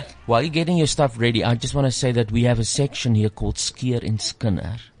 While you're getting your stuff ready, I just want to say that we have a section here called Skeer en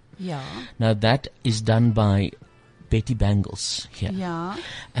Skinner. Yeah. Now that is done by Betty Bangles here. Yeah.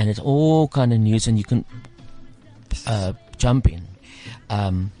 And it's all kind of news, and you can jump in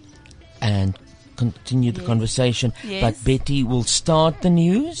and continue the conversation. Yes. But Betty will start the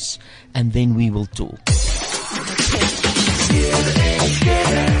news, and then we will talk.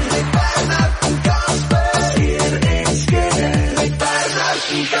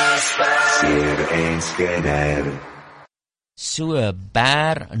 So,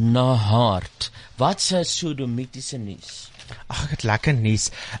 Bear na hart. Wat se sodomitiese nuus? Ag, ek het lekker nuus.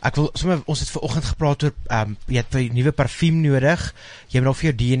 Ons het vanoggend gepraat oor jy het 'n nuwe parfuum nodig. Jy moet al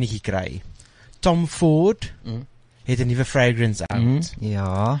vir jou DNA kry. Tom Ford het 'n nuwe fragrance out.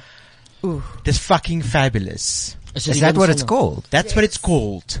 Ja. Dis fucking fabulous. Is that what it's called? That's what it's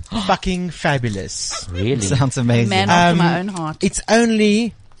called. Fucking fabulous. Really? Sounds amazing. Man after my own heart. It's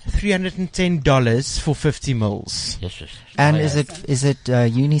only $310 for 50 mils. Yes. And is it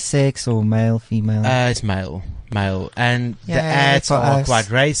unisex or male, female? It's male. And the ads are quite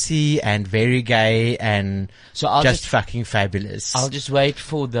racy and very gay and so just fucking fabulous. I'll just wait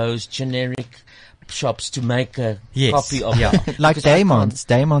for those generic shops to make a copy of like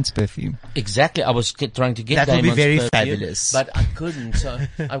Damon's perfume. Exactly. I was trying to get that would be very perfume, fabulous, but I couldn't. So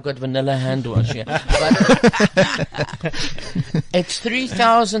I've got vanilla hand wash here. But it's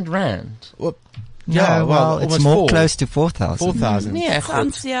 3,000 rand. Well, it's more close to 4,000. 4,000. Yeah,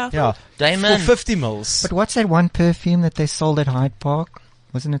 sounds, yeah. Damon. For 50 mils. But what's that one perfume that they sold at Hyde Park?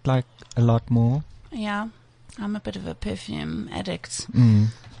 Wasn't it like a lot more? Yeah. I'm a bit of a perfume addict.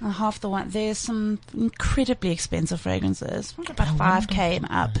 Half the one. There's some incredibly expensive fragrances, about 5K and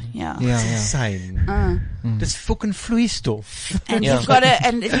up. Yeah. Insane. Dis fucking vloeistof. And you've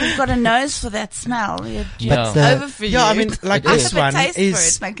got a nose for that smell. It's over for you. Yeah, I mean, like this one taste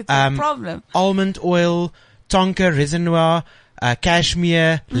is for it, like it's a problem. Almond oil, tonka, resin-noir,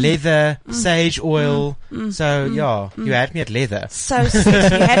 cashmere, leather, sage oil. So you had me at leather. So sexy.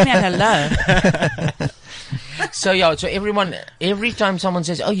 You had me at hello. So every time someone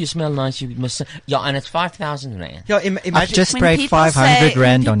says, "Oh, you smell nice," you must and it's 5,000 rand. Yeah, imagine I've just sprayed 500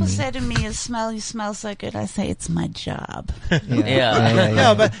 rand on me. People say to me, you smell so good. I say, it's my job.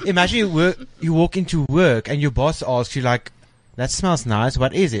 Yeah, but imagine you walk into work and your boss asks you like, "That smells nice.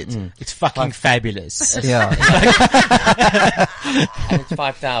 What is it?" It's fucking fabulous. Yeah. And it's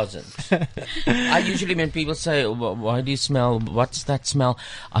 5,000. I usually, when people say, "Why do you smell? What's that smell?"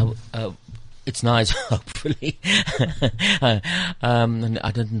 It's nice, hopefully. And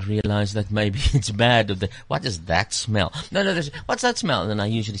I didn't realize that maybe it's bad. What is that smell? No, what's that smell? And I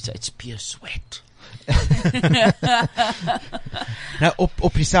usually say, it's pure sweat. Nou,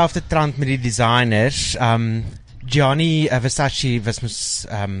 op dieselfde trant met die designers, Gianni Versace was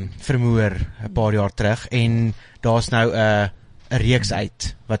vermoor 'n paar jaar terug, en daar's nou 'n reeks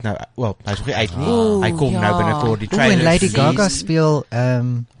uit, wat nou, hy's nog nie uit nie. Hy kom nou binnekort, die trailer. En Lady Gaga speel,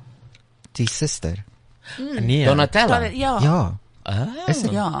 die sister. Nee. Donatella. Ja. Is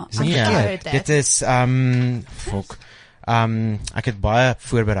het? Ja. Nee, dit is ek het baie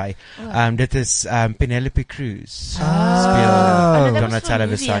voorberei. Dit is Penelope Cruz speel Donatella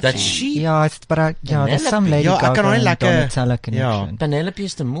Versace. That's she. Ja, there's some Lady Gaga and Donatella connection. Penelope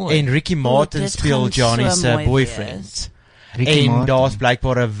is te mooi. En Ricky Martin speel Johnny's boyfriend. En daar's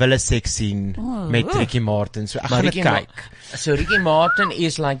blykbaar 'n wille seks scene met Ricky Martin. So ek gaan dit kyk. So Ricky Martin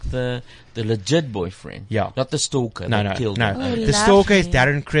is like the legit boyfriend. Yeah. Not the stalker. No. The stalker is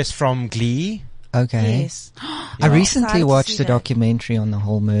Darren Criss from Glee. Okay. Yes. I recently watched a documentary on the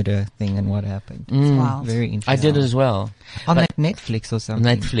whole murder thing and what happened. Wow. Very interesting. I did as well. On Netflix or something.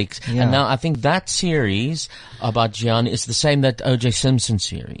 Netflix. Yeah. And now I think that series about Gianni is the same that O.J. Simpson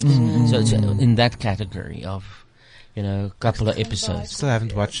series. So it's in that category of, couple of episodes. Still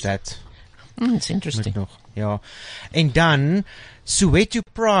haven't watched that. It's interesting. Nog, ja. En dan Soweto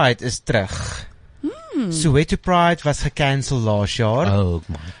Pride is terug. Soweto Pride was gecancel laas jaar. Oh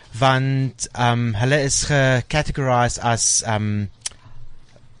my. Want hulle is gecategorised as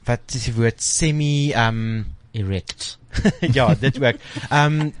wat is die woord, semi erect. Ja, dit ook.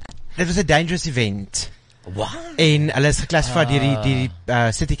 Dit was 'n dangerous event. What? En hulle is geklassifiseer deur die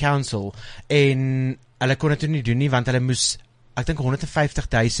City Council, en hulle kon dit nie doen nie, want hulle moes, ek dink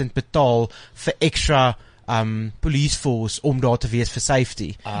 150,000 betaal vir extra police force om daar te wees vir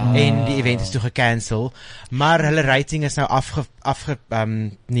safety. En die event is toe gecancel, maar hulle rating is nou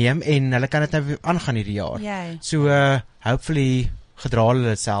afgeneem en hulle kan dit nou aangaan hierdie jaar. Yay. So hopefully gedra hulle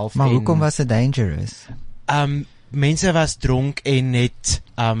dit self. Maar hoekom was dit dangerous? Mense was dronk en het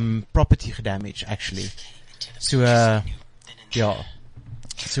property gedamage actually. So ja.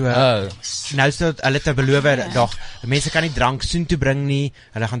 So nou is dit hulle te beloof dag. Mense kan nie drank soontoe bring nie.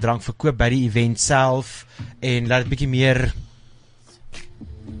 Hulle gaan drank verkoop by die event self en laat dit bietjie meer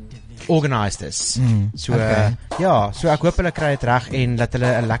organised is. So so ek hoop hulle kry dit reg en dat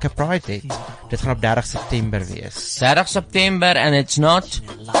hulle 'n lekker Pride het. Dit gaan op 30 September wees. 30 September and it's not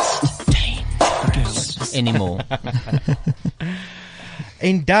anymore.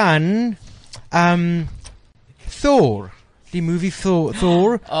 En dan Thor, die movie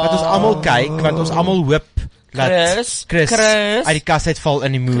Thor wat ons almal kyk, want ons almal hoop dat Chris uit die kas uitval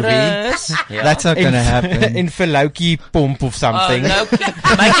in die movie. That's not gonna happen. En vir Loki pomp of something.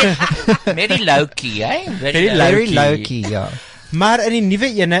 Very Loki, Very Loki, ja. Maar in die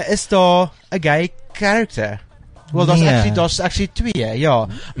nuwe ene is daar 'n gay character. Well, daar's actually 2, ja.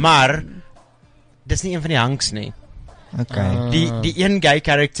 Maar dis nie een van die hanks nie. Okay. Die een gay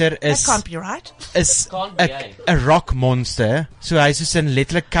character is That can't be right. Is 'n rock monster. So hy is soos in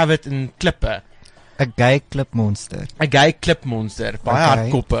letterlik covered in klippe. 'n gay klipmonster. 'n gay klipmonster, baie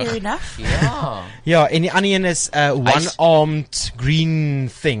hardkoppig. Fair enough. Ja, en die ander een is 'n one-armed green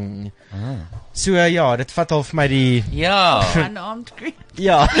thing. So ja, dit vat al vir my die one-armed green.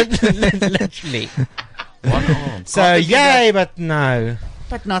 Ja, literally. One-armed. So yay, but no.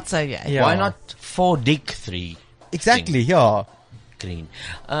 But not so yay. Yeah. Why not 4 dick 3? Exactly, yeah. Green.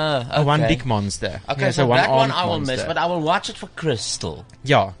 A one dick monster. Okay, Yeah, so that one I will monster. miss, but I will watch it for Crystal.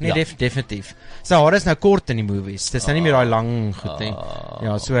 Ja, nee, definitief. So haar is nou kort in die movies. Dis nou nie meer daai lang goed nie.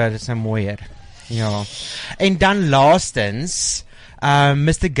 Ja, so dit is nou mooier. Ja. En dan laastens,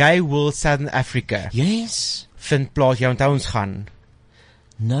 Mr. Gay World Southern Africa. Yes. Vind plaas, jy onthou ons gaan.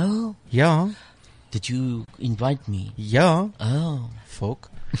 No. Ja. Did you invite me? Ja. Oh. Fuck.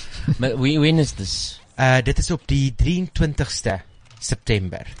 Maar when is this? Dit is op die 23ste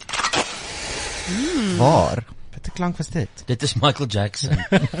September. Waar? Wat 'n klank was dit? Dit is Michael Jackson.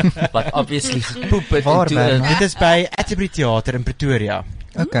 But obviously gepoep het into dit is by Atterbury Theater in Pretoria.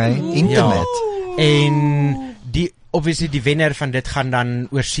 Okay, intimate. Ja. En obviously die wenner van dit gaan dan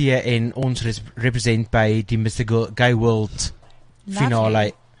oorsee en ons represent by die Mr. Gay World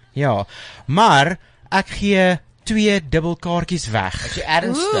finale. Ja. Maar ek gee 2 dubbelkaartjies weg. Is jy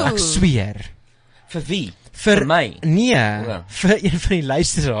ernstig? Ek sweer. Vir wie? Vir my? Nee, vir een van die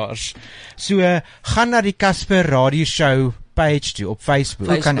luisteraars. So, gaan na die Casper Radio Show page toe op Facebook.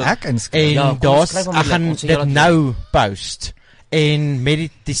 Hoe kan ek inskryf? En ek gaan dit nou post. En met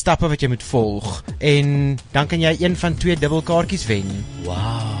die stappe wat jy moet volg. En dan kan jy een van 2 dubbelkaartjies wen.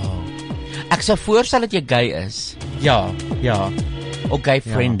 Wow. Ek sou voorstel dat jy gay is. Ja. Of gay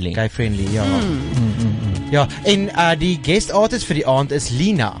friendly. Ja, gay friendly, ja. Ja, en die guest artist vir die aand is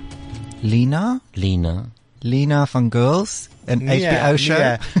Lina. Lina van Girls, 'n HBO show.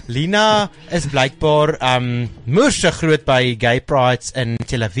 Nee. Lina is blykbaar moerse groot by gay prides in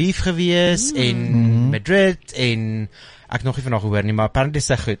Tel Aviv gewees en Madrid en ek nog nie van haar gehoor nie, maar apparently is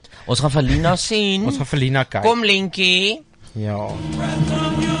sy goed. Ons gaan vir Lina sien. Ons gaan vir Lina kyk. Kom Linkie. Ja.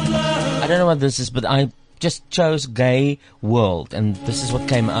 I don't know what this is, but I just chose Gay World and this is what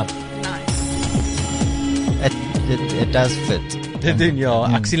came up. It does fit. Dit doen ja,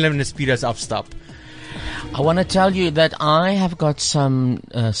 ek sien hulle in die spiers afstap. I want to tell you that I have got some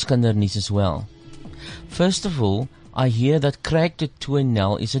skindernies as well. First of all, I hear that Craig de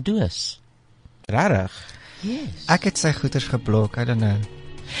Tournel is a doos. Rarig? Yes. Ek het sy goeders geblok, I don't know.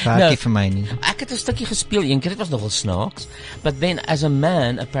 Werkie vir my nie. Ek het 'n stukkie gespeel, een keer dit was nogal snaaks, but then as a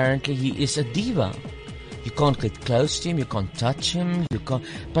man, apparently he is a diva. You can't get close to him, you can't touch him,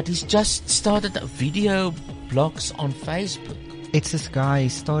 but he's just started video blogs on Facebook. It's this guy, he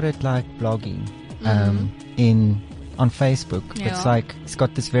started like blogging on Facebook. Yeah. It's like, he's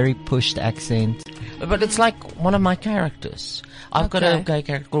got this very pushed accent. But it's like one of my characters. I've got a gay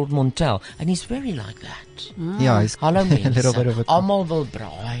character called Montel, and he's very like that. Yeah, he's Hallo mense. a little bit of a... Almal wil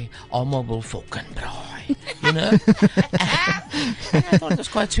braai, almal wil fucking braai. You know? I thought it was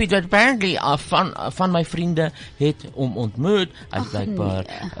quite sweet, but apparently van my vriende het hom ontmoet. Hy's blijkbaar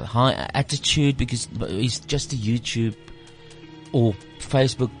high attitude because he's just a YouTube or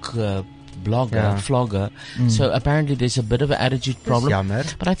Facebook vlogger. So apparently there's a bit of an attitude problem. Jammer.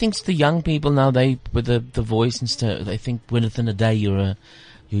 But I think it's the young people now, they with the voice and stuff, they think within a day you're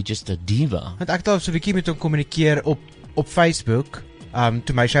just a diva. Want ek het al so 'n bietjie met hom kommunikeer op Facebook.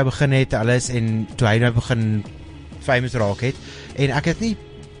 Toe my show begin het alles en toe hy nou begin famous raak het en ek het nie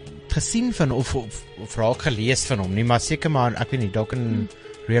gesien van of raak gelees van hom nie, maar seker maar ek weet nie, dalk in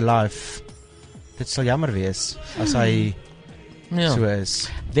real life dit sal jammer wees as hy so is.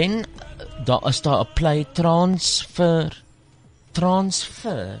 Then daar is daar 'n play transfer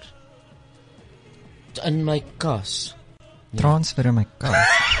in my kas. Transfer in my kas.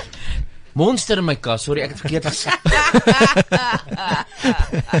 Monster in my kas, sorry, ek het verkeerd gesê.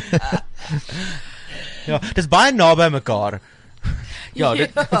 Ja, dis baie naby mekaar. Ja,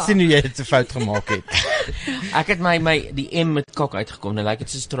 dit sien hoe jy dit so fout gemaak het. Ek het my die M met kak uitgekom. Nou lyk dit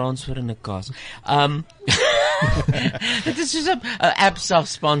soos transfer in 'n kas. Dit is soos 'n Absa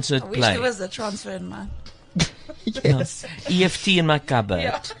sponsored play. I wish there was a transfer in my... Yes. EFT in my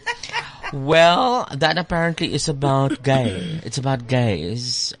cupboard. Well, that apparently is about gay. It's about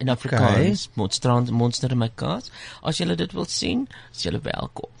gays in Afrikaans. Monster in my kas. As julle dit wil sien, is julle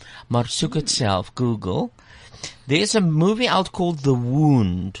welkom. Maar soek dit self, Google. There's a movie out called The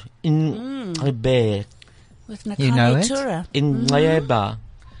Wound in Quebec. With You know it? Tura. In Ngayeba.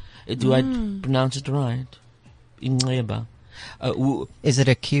 Do I pronounce it right? In Ngayeba. Is it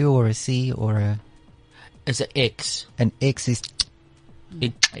a Q or a C or a... It's an X. An X is...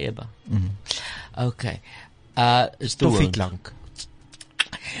 In Ngayeba. Okay. It's The Wound. Lank.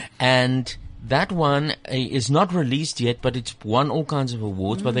 And that one is not released yet, but it's won all kinds of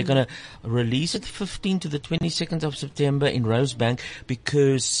awards. But they're going to release it 15th to the 22nd of September in Rosebank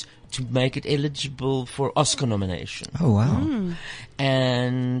because to make it eligible for Oscar nomination. Oh, wow.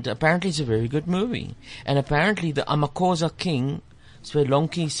 And apparently it's a very good movie. And apparently the Amakosa King,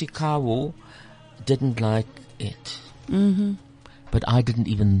 Swelonki Sikawo, didn't like it. But I didn't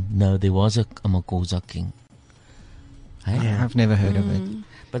even know there was a Amakosa King. Hey? Yeah, I've never heard of it.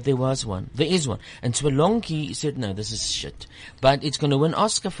 But there was one. There is one. And Swelonki said, no, this is shit. But it's going to win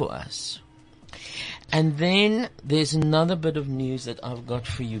Oscar for us. And then there's another bit of news that I've got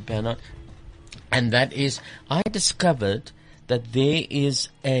for you, Bernard. And that is, I discovered that there is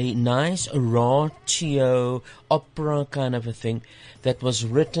a nice oratio opera kind of a thing that was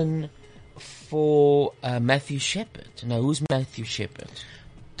written for Matthew Shepard. Now, who's Matthew Shepard?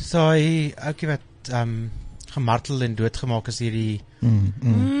 Dis hy ouetjie wat gemartel en doodgemaak is deur die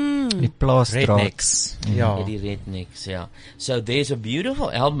Die plaasdraad. rednecks. Ja. Die rednecks, yeah. So there's a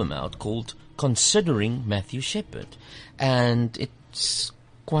beautiful album out called Considering Matthew Shepard. And it's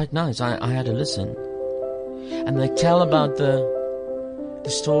quite nice. I had a listen. And they tell about the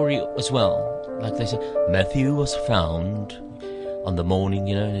story as well. Like they say, Matthew was found on the morning,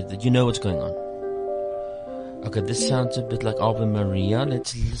 you know what's going on. Okay, this sounds a bit like Ave Maria.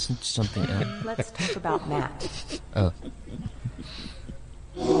 Let's listen to something else. Let's talk about Matt. Oh.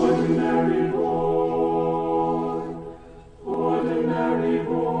 Ordinary boy, ordinary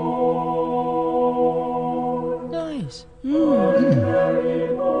boy. Nice. Ordinary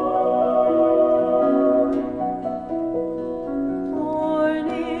born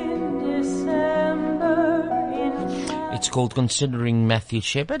in December in It's called Considering Matthew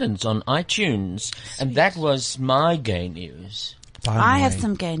Shepard, and it's on iTunes. And that was my gay news. I have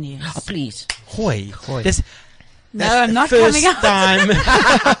some gay news. Oh, please. Hoi. No, I'm not first coming out. time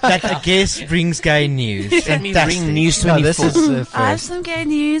that a guest brings gay news. Let me Fantastic. bring News No, 24. this is I have first. some gay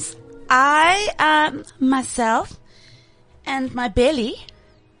news. I, myself and my belly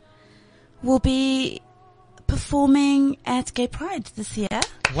will be performing at Gay Pride this year.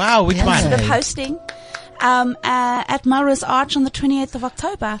 Wow, which one? Instead of hosting, at Mara's Arch on the 28th of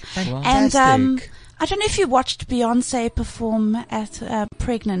October. Fantastic. And, I don't know if you watched Beyonce perform at,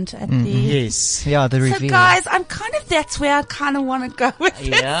 Pregnant at the... Yes. Yeah, the So reveal. guys, that's where I kind of want to go with it.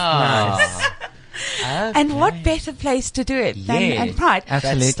 Yeah. And what better place to do it than Yes. at Pride?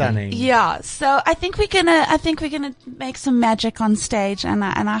 Absolutely. That's stunning. Yeah, so I think we're gonna make some magic on stage, and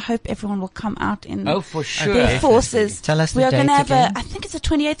I hope everyone will come out in Oh, for sure. their forces. Tell us the we are date gonna have again. I think it's the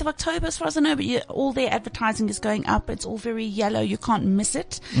 28th of October, as far as I know, but all their advertising is going up. It's all very yellow. You can't miss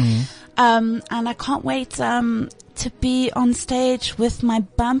it. And I can't wait to be on stage with my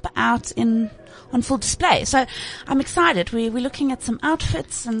bump out on full display. So I'm excited. We're looking at some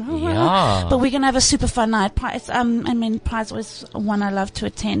outfits and Yeah. but we're gonna have a super fun night. Pride's always one I love to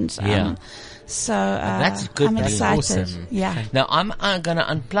attend. Yeah. So That's good. I'm That's excited. awesome. Yeah. Now I'm gonna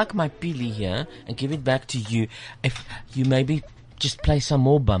unplug my pili here and give it back to you. If you maybe just play some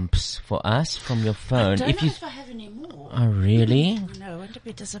more bumps for us from your phone. I don't if know you if I have any more. Oh, really? No, I won't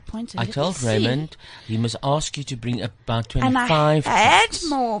be disappointed. I Let told me see. Raymond he must ask you to bring about And 25. I had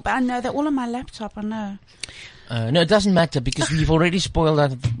more, but I know they're all on my laptop. I know. No, it doesn't matter because we've already spoiled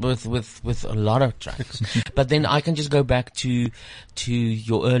that with a lot of tracks. But then I can just go back to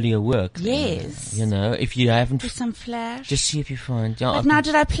your earlier work. Yes. If you haven't, Do some flash. just see if you find. Yeah, But now,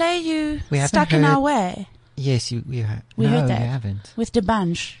 did I play you We haven't Stuck in heard- Our Way Yes, we have. We No, heard that. we haven't. with the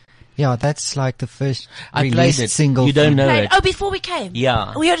bunch? Yeah, that's like the first I played released it. single. You don't from- know Played, it. oh, before we came.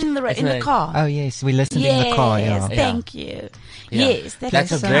 Yeah. We heard it in the Isn't in the it? car. Oh yes, we listened in the car. Yeah. Yes, thank you. Yeah. Yes,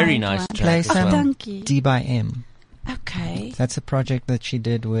 That's a the very right nice one. track Play as some well. Thank you. D by M. Okay, That's a project that she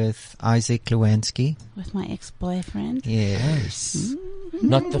did with Isaac Lewinsky. with my ex-boyfriend. Yes.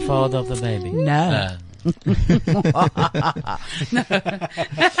 Not the father of the baby. No.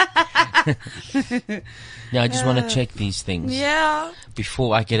 No, I just want to check these things. Yeah.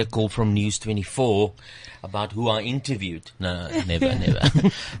 Before I get a call from News 24 about who I interviewed. No, never.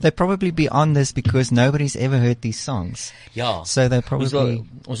 They'll probably be on this because nobody's ever heard these songs. Ja. So they probably.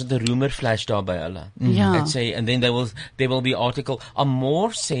 Ons het 'n rumor flash daar by hulle. Ja. Let's say, and then there will be article.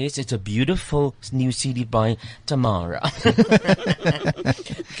 Amor says it's a beautiful new CD by Tamara.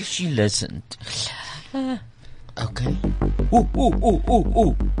 Because she listened. Okay.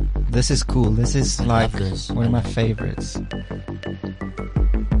 Ooh. This is cool. This is like this. one of my favorites.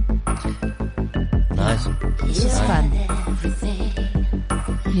 Nice. This is fun.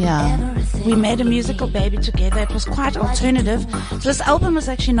 Yeah. We made a musical baby together. It was quite alternative. So this album was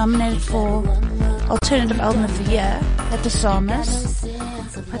actually nominated for Alternative Album of the Year at the Psalmist.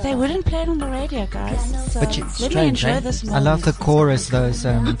 But they wouldn't play it on the radio, guys. So But let me strange, enjoy eh? this I moment. love the chorus. Those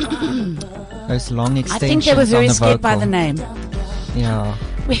long extensions. I think they were very on the scared by vocal. the name. Yeah.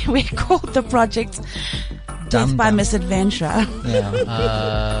 We called the project Death Dum by Dum. Misadventure. Yeah.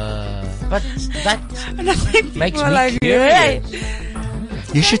 But that And I think makes people me are like, curious.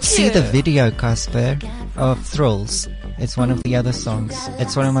 You should see the you. video, Casper, of Thrills. It's one of the other songs.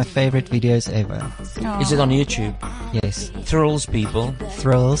 It's one of my favorite videos ever. Is it on YouTube? Yes. Thrills, people.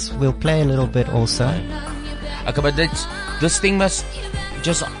 Thrills. We'll play a little bit also. Okay, but this thing must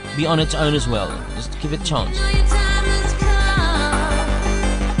just be on its own as well. Just give it a chance.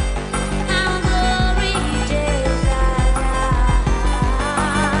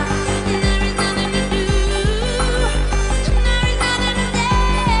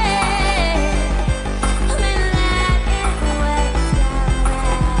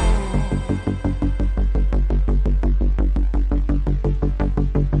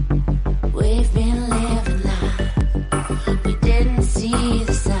 We've been living life, we didn't see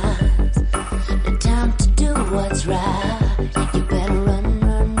the signs. The time to do what's right. You better run,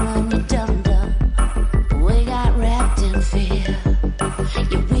 run, run, you dum-dum. We got wrapped in fear,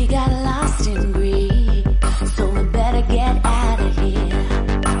 yeah, we got lost in greed. So we better get out of here.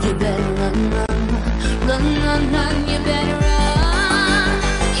 You better run, run, run, run, run, run. You better run,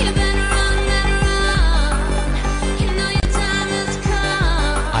 you better run, better run. You know your time has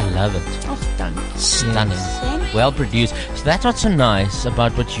come. I love it. Oh, thank you. Stunning. Well produced. So that's what's so nice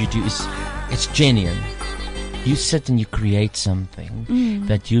about what you do is it's genuine. You sit and you create something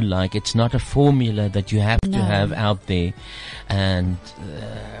that you like. It's not a formula that you have to have out there. And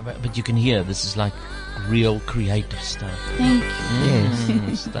but you can hear this is like real creative stuff. Thank you.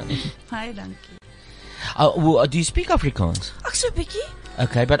 Yes. Stunning. Hi, thank you. Do you speak Afrikaans? Ach, so bietjie.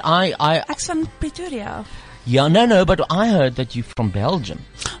 Okay, but Ek's van Pretoria. Yeah, no, but I heard that you're from Belgium.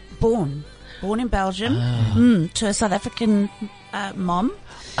 Born in Belgium, to a South African mom,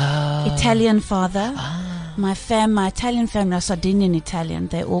 Italian father. My Italian family are Sardinian Italian.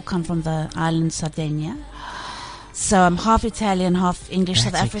 They all come from the island Sardinia. So I'm half Italian, half English,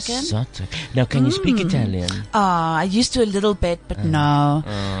 South African. Exotic. Now, can you speak Italian? I used to a little bit, but no.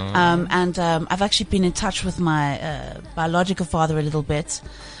 And I've actually been in touch with my biological father a little bit.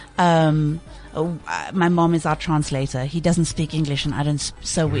 My mom is our translator. He doesn't speak English, and I don't.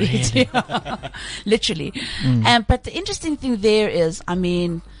 So weird, Really? literally. But the interesting thing there is, I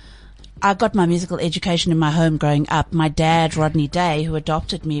mean, I got my musical education in my home growing up. My dad, Rodney Day, who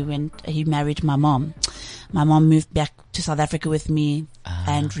adopted me when he married my mom. My mom moved back to South Africa with me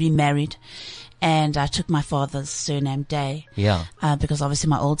and remarried. And I took my father's surname Day. Yeah. Because obviously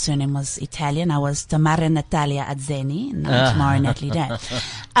my old surname was Italian. I was Tamara Natalia Azzeni, and I'm Tamara Natalie Day.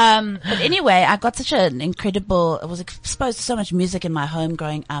 But anyway, I got such an incredible, I was exposed to so much music in my home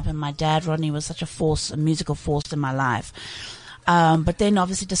growing up, and my dad, Rodney, was such a musical force in my life. But then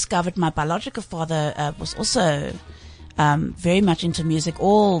obviously discovered my biological father, was also, very much into music.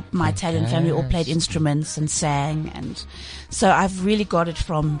 All my Italian family all played instruments and sang. And so I've really got it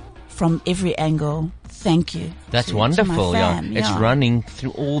from every angle. Thank you. That's wonderful. To my fam. It's running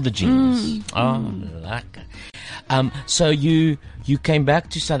through all the genes. So you came back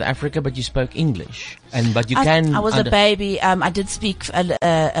to South Africa, but you spoke English, but you I was a baby. I did speak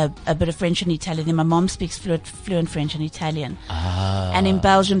a bit of French and Italian. And my mom speaks fluent French and Italian. And in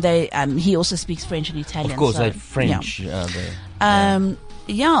Belgium, he also speaks French and Italian. Of course, so, French. Yeah.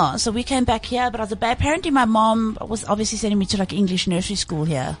 So we came back here, but as a baby, apparently my mom was obviously sending me to like English nursery school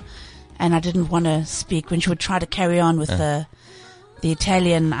here, and I didn't want to speak. When she would try to carry on with the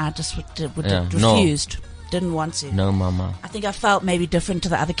Italian, I just refused. Didn't want to. No, mama. I think I felt maybe different to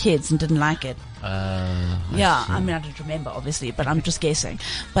the other kids and didn't like it. I mean, I don't remember, obviously, but I'm just guessing.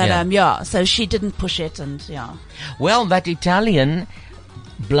 But, so she didn't push it, and, yeah. Well, that Italian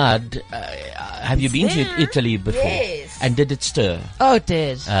blood, have you been to Italy before? Yes. And did it stir? Oh, it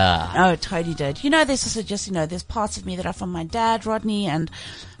did. Oh, it totally did. You know, there's also just, there's parts of me that are from my dad, Rodney, and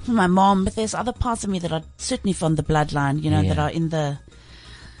from my mom, but there's other parts of me that are certainly from the bloodline, that are in the...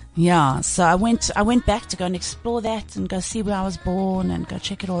 Yeah, so I went back to go and explore that and go see where I was born and go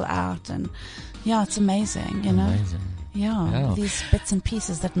check it all out, and yeah, it's amazing, Amazing. Yeah, these bits and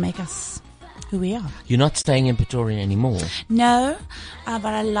pieces that make us who we are. You're not staying in Pretoria anymore? No, but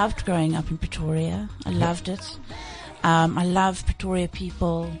I loved growing up in Pretoria. I loved it. I love Pretoria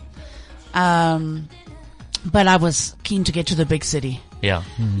people. But I was keen to get to the big city. Yeah.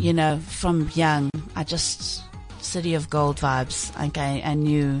 From young, City of Gold vibes. Okay, I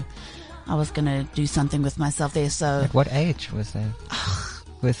knew I was going to do something with myself there. So, at what age was that?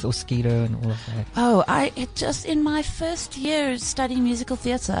 With Oskido and all of that? Oh, just in my first year studying musical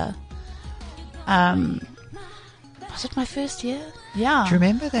theatre. Was it my first year? Yeah. Do you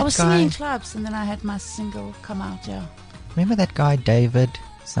remember that guy? I was singing in clubs, and then I had my single come out. Yeah. Remember that guy David?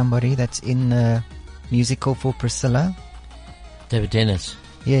 Somebody that's in the musical for Priscilla. David Dennis.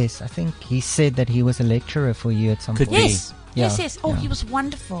 Yes, I think he said that he was a lecturer for you at some point. Yes, Yeah. yes. Oh, he was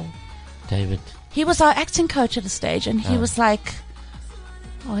wonderful. David. He was our acting coach at the stage, and he was like,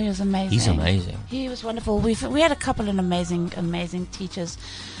 he was amazing. He's amazing. He was wonderful. We had a couple of amazing teachers,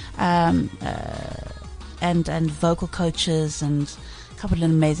 and vocal coaches, and couple of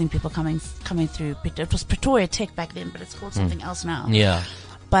amazing people coming through. It was Pretoria Tech back then, but it's called something else now. Yeah.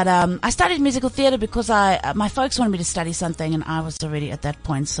 But I studied musical theatre because my folks wanted me to study something, and I was already at that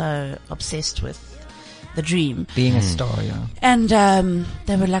point so obsessed with the dream. Being a star, yeah. And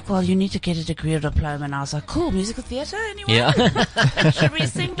they were like, well, you need to get a degree or diploma. And I was like, cool, musical theatre, anyone? Yeah. Should we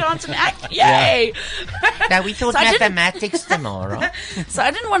sing, dance, and act? Yay! No, we thought mathematics, Tamara. So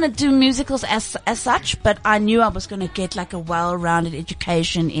I didn't want to do musicals as such, but I knew I was going to get like a well-rounded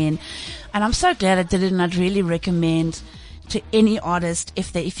education in. And I'm so glad I did it, and I'd really recommend to any artist,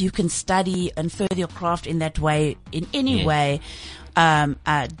 if you can study and further your craft in that way, in any way,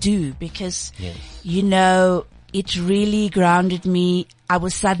 do, because you know, it really grounded me. I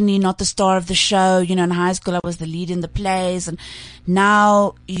was suddenly not the star of the show. You know, in high school I was the lead in the plays, and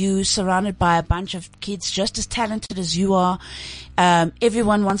now you surrounded by a bunch of kids just as talented as you are.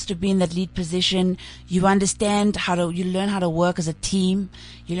 Everyone wants to be in that lead position. You understand you learn how to work as a team.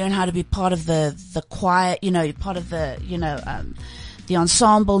 You learn how to be part of the choir, you know, you're part of the, the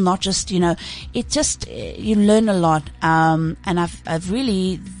ensemble, not just, you learn a lot. And I've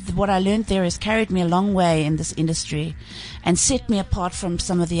really, what I learned there has carried me a long way in this industry and set me apart from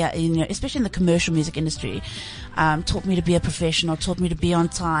some of the, especially in the commercial music industry. Taught me to be a professional, taught me to be on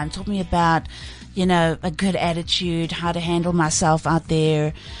time, taught me about, a good attitude, how to handle myself out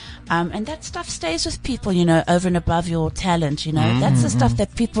there. And that stuff stays with people, over and above your talent, That's the stuff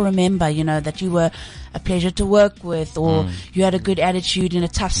that people remember, that you were a pleasure to work with, or you had a good attitude in a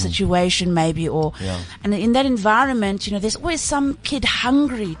tough situation maybe, and in that environment, there's always some kid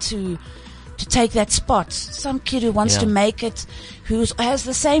hungry to take that spot, some kid who wants to make it, who has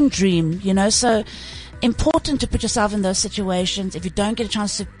the same dream, so important to put yourself in those situations. If you don't get a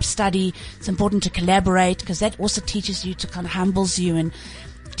chance to study, it's important to collaborate, because that also teaches you to kind of humbles you and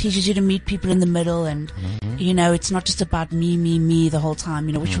teaches you to meet people in the middle, and it's not just about me the whole time,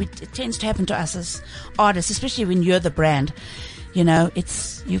 which it tends to happen to us as artists, especially when you're the brand. You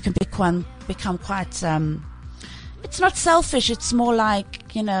can become quite it's not selfish, it's more like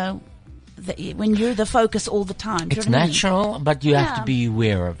when you're the focus all the time. It's natural, but you have to be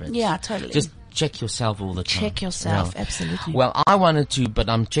aware of it. Yeah, totally. Just check yourself all the time. Check yourself, absolutely. Well, I wanted to, but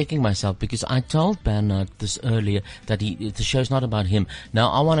I'm checking myself because I told Bernard this earlier that the show's not about him.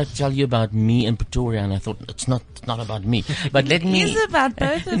 Now, I want to tell you about me in Pretoria, and I thought it's not about me. But let me. It's about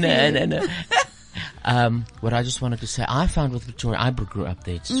both of you. No. What I just wanted to say, I found with Pretoria, I grew up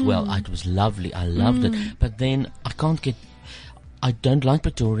there as well. It was lovely. I loved it. But then I don't like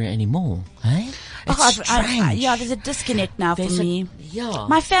Pretoria anymore. Hey? It's strange. There's a disconnect now for me.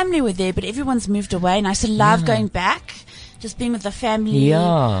 My family were there, but everyone's moved away, and I used to love going back, just being with the family.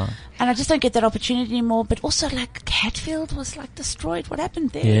 Yeah. And I just don't get that opportunity anymore. But also, like, Hatfield was like destroyed. What happened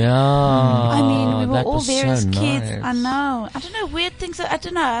there? Yeah. I mean, we were all there so as kids. nice. I know. I don't know, weird things. I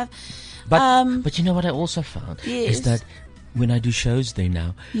don't know. But you know what I also found? Is that when I do shows there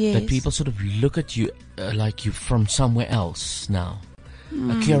now, that people sort of look at you like you're from somewhere else now.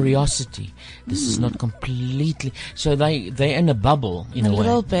 A curiosity. This is not completely. So they're in a bubble in a way. A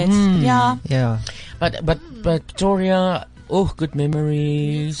little bit, yeah. Yeah. But Pretoria, good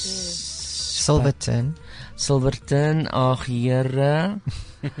memories. Silverton, ag Here.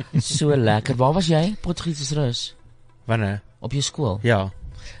 So lekker. Waar was jy? Potgieter Rus. Wanneer? Op jou skool? Ja.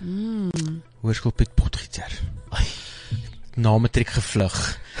 Hoërskool Piet Potgieter. Na matriek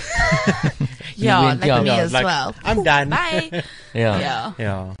gevlug. Like me as well. I'm done. Bye. Yeah.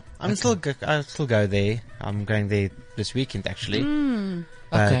 I'll still go there. I'm going there this weekend actually.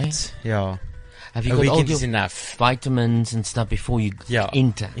 But, okay. Yeah. Have you a got all weekend your is enough. vitamins and stuff before you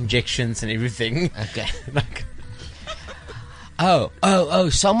enter? Injections and everything. Okay.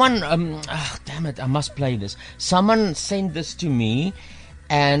 Someone, damn it, I must play this. Someone sent this to me,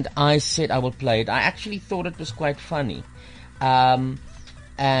 and I said I will play it. I actually thought it was quite funny.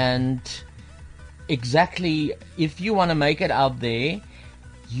 And exactly, if you want to make it out there,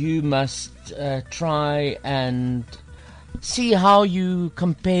 you must try and see how you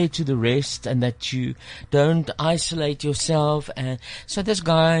compare to the rest, and that you don't isolate yourself. And so this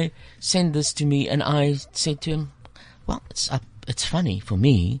guy sent this to me, and I said to him, well, it's funny for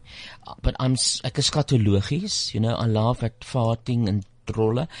me, but ek is scatologies, I laugh at farting and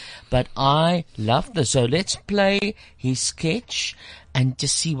trolle, but I love this. So let's play his sketch and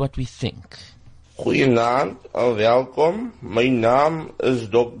just see what we think. Goeienaand en welkom. My naam is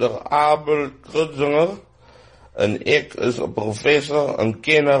Dr. Abel Krutzinger en ek is 'n professor en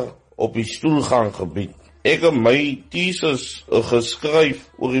kenner op die stoelganggebied. Ek het my thesis geskryf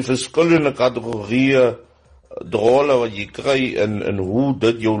oor die verskillende kategorieë drole wat jy kry en hoe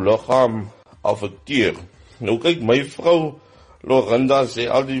dit jou liggaam affekteer. Nou kyk, my vrou Lorinda sê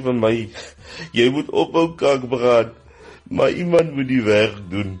altyd vir my, jy moet ophou kak brand, maar iemand moet die werk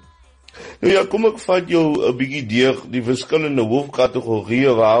doen. Nou ja, kom ek vat jou 'n bietjie deur die verskillende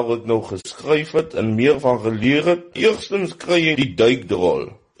hoofkategorieë waar ek nou geskryf het en meer van geleer het. Eerstens kry jy die duikdrol.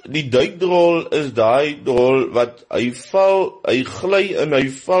 Die duikdrol is daai drol wat hy gly en hy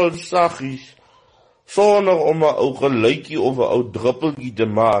val saggies sonder om 'n ou geluidjie of 'n ou druppeltjie te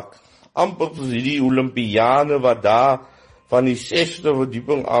maak. Amper soos die Olimpiane wat daar van die 6de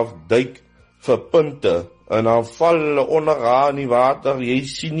verdieping af duik vir punte. En dan val hulle onderaan in die water, jy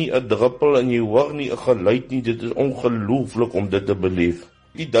sien nie 'n druppel en jy hoor nie 'n geluid nie, dit is ongelooflik om dit te beleef.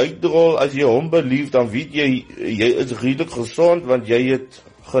 Die duikdrol, as jy hom beleef, dan weet jy is redelik gesond, want jy het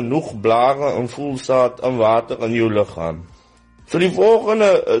genoeg blare en voelsaad en water in jou liggaam. So die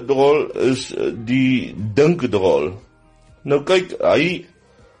volgende drol is die dinkdrol. Nou kyk, hy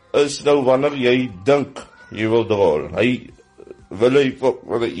is nou wanneer jy dink, jy wil drol. Hy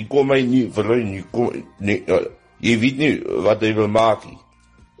kom hy nie, jy weet nie wat hy wil maak nie.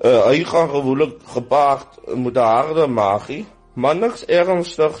 Hy gaan gewoonlik gepaard met 'n harde maagie, maar niks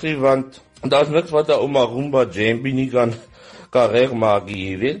ernstigs nie, want daar is niks wat 'n ouma Roomba Jampie nie kan reg maak,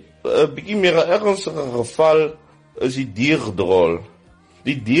 jy weet. 'n bietjie meer 'n ernstige geval is die deegdrol.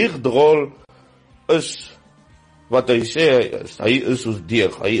 Die deegdrol is wat hy sê hy is soos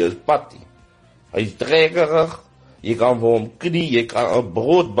deeg, hy is patty. Hy is trekkerig. Jy kan vir hom knie, jy kan 'n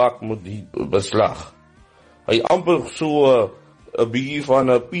brood bak met die beslag. Hy amper so 'n bietjie van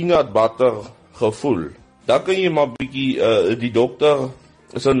 'n peanut butter gevoel. Dan kan jy maar bietjie die dokter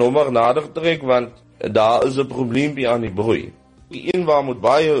se nommer nader trek, want daar is 'n probleempie aan die broei. Die een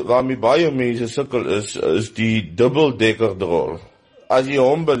waarmee baie mense sukkel is die dubbeldekerdrol. As jy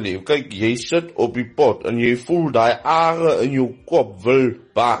hom beleef, kyk, jy sit op die pot en jy voel daai are in jou kop wil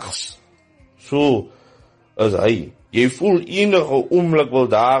bars. So is hy. Jy voel enige oomblik wil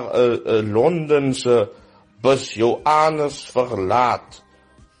daar 'n Londense bus jou anus verlaat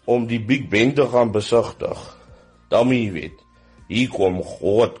om die Big Ben te gaan besigtig. Dan moet jy weet, hier kom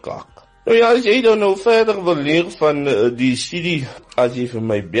groot kak. Nou ja, as jy dan nou verder wil leer van die studie, as jy vir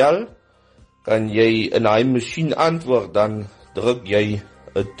my bel, kan jy in hy masjien antwoord, dan druk jy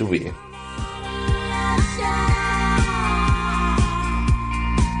 'n 2.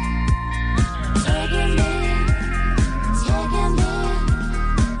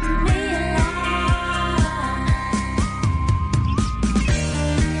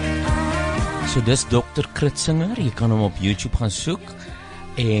 So dis Dr. Kritzinger, jy kan hom op YouTube gaan soek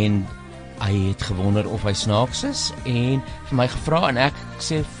en hy het gewonder of hy snaaks is en vir my gevra en ek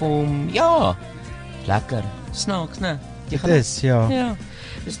sê vir hom, ja, lekker, snaaks, né? Dit is, ja. Ja.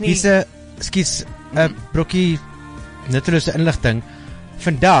 Dis nie... Dis 'n brokkie nuttelose inligting.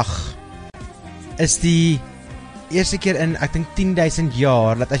 Vandag is die eerste keer in, ek dink 10,000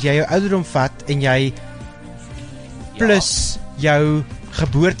 jaar, dat as jy jou ouderdom vat en jy plus jou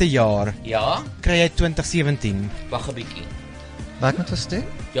geboortejaar, kry jy 2017. Wag 'n bietjie. Wat moet ons doen?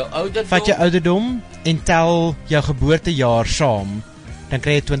 Jou ouderdom. Vat jou ouderdom en tel jou geboortejaar saam, dan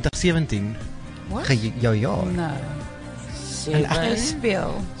kry jy 2017. Wat? Jou jaar? Nee. 7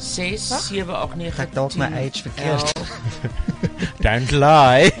 speel. 6, 7, 8, 9, 10. Ek dalk my age verkeerd. Don't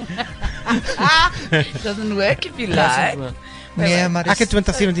lie. Doesn't work if you lie. Nee, maar ek het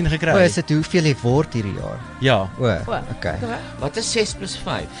 2017 gekry. O, is dit hoeveel jy word hierdie jaar? Ja. Okay. Wat is 6 plus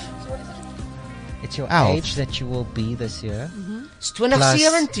 5? It's your age that you will be this year. It's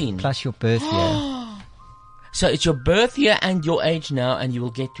 2017. Plus your birth year. So it's your birth year and your age now, and you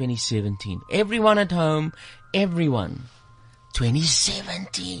will get 2017. Everyone at home, everyone.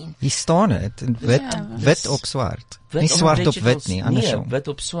 2017. Hier staan dit in wit op swart. Nie swart op wit nie, andersom. Nee, wit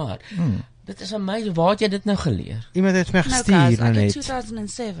op swart. Dit is amazing. Waar het jy dit nou geleer? Iemand het my gestuur nou guys, net.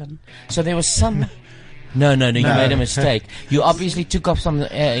 2007. So there was some... No, you made a mistake. You obviously took off some...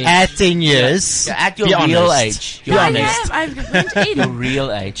 at 10 years. Yeah, at your real age. Be honest. I went in. Your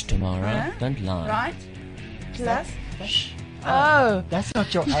real age, Tamara. Don't lie. Right? Plus? Oh. That's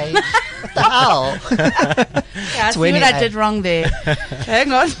not your age. What the hell? Yeah, I see what I did wrong there.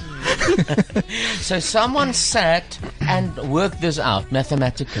 Hang on. So someone sat and worked this out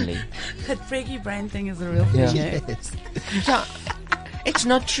mathematically. That freaky brain thing is a real thing. Yeah. Yes. So, it's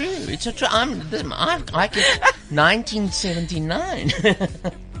not true. It's not true. I get 1979.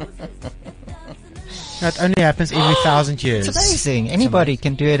 That only happens every 1,000 years. It's amazing. Anybody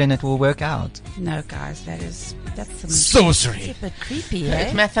can do it and it will work out. No, guys, that is That's some sorcery. It's a bit creepy,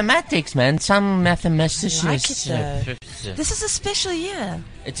 It's eh? mathematics, man. Some mathematicians. I like it, though. This is a special year.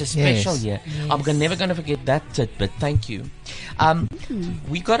 It's a special year. I'm never going to forget that tidbit. Thank you.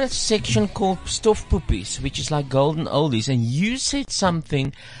 We got a section called Stuff Poopies, which is like golden oldies. And you said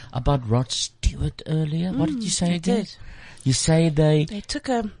something about Rod Stewart earlier. What did you say again? Did. You say they took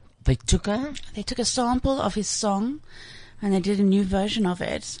a sample of his song and they did a new version of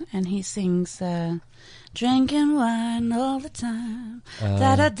it, and he sings drinking wine all the time.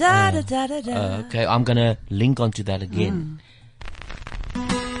 Da da da da da da da. Okay, I'm gonna link onto that again.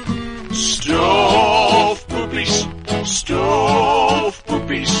 Stuff poopies, stuff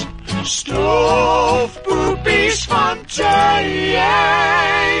poopies, stuff poopies van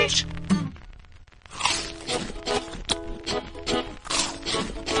J8.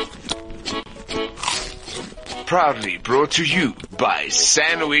 Proudly brought to you by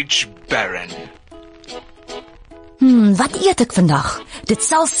Sandwich Baron. Wat eet ek vandag? Dit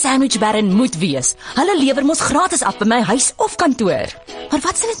sal Sandwich Baron moet wees. Hulle lewer mos gratis af by my huis of kantoor. Maar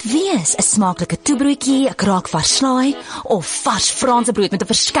wat sal dit wees? 'n Smaaklike toebroodjie, 'n kraakvars slaai of vars Franse brood met 'n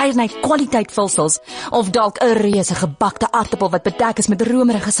verskeidenheid kwaliteit vulsels of dalk 'n reuse gebakte aartappel wat bedek is met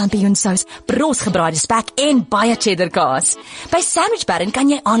romerige sampioensous, brosgebraaide spek en baie cheddar kaas. By Sandwich Baron kan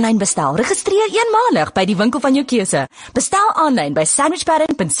jy aanlyn bestel. Registreer eenmalig by die winkel van jou keuse. Bestel aanlyn by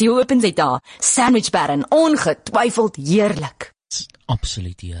sandwichbaron.co.za. Sandwich Baron, ongetwyfeld heerlik.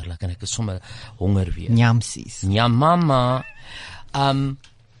 Absoluut heerlik en ek is sommer honger weer. Nyamsies. Nyamama.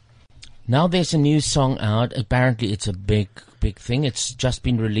 Now there's a new song out. Apparently it's a big thing. It's just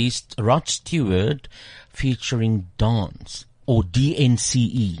been released. Rod Stewart featuring Dance or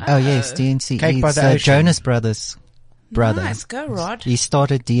DNCE. Oh yes, DNCE. Cake by It's the Ocean. Jonas Brothers. Brother. Nice, go Rod. He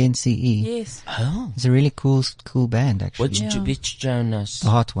started DNCE. Yes. Oh. It's a really cool band actually. Which Jonas? The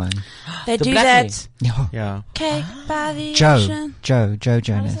hot one. They The do black that. Yeah. Cake by the Joe ocean. Jonas.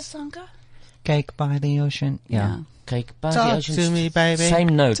 How does the song go? Cake by the ocean. Yeah. Cake by Talk the Ocean. to me, baby.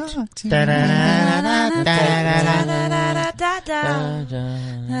 Same note. Talk to Da, me. da, da, da, da,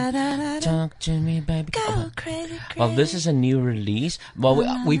 da, Talk to me, baby. Well, this is a new release. Well,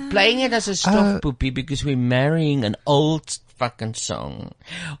 we're playing it as a stuff poopy because we're marrying an old fucking song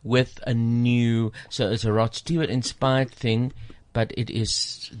with a new. So it's a Rod Stewart inspired thing, but it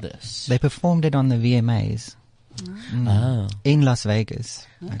is this. They performed it on the VMAs. In Las Vegas,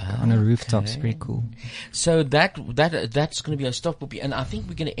 on a rooftop. It's pretty cool. So that's going to be a stuff poopy, and I think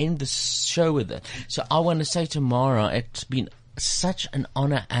we're going to end the show with it. So I want to say, Tamara, it's been such an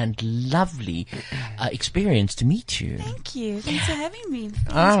honor and lovely experience to meet you. Thank you. Thanks for having me.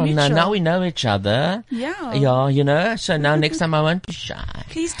 Oh, now we know each other. Yeah. Yeah, you know. So now next time I won't be shy.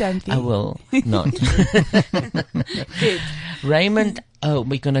 Please don't be. I will not. Good. Raymond,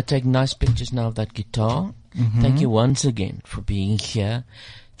 we're going to take nice pictures now of that guitar. Mhm. Thank you once again for being here.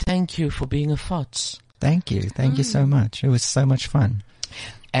 Thank you for being a FOTS. Thank you. Thank you so much. It was so much fun.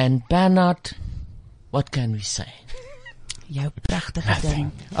 And Bernard, what can we say? Jou pragtige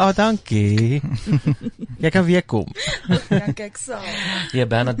ding. Oh, dankie. Jy kan weer kom. Dank ek sal. Yeah,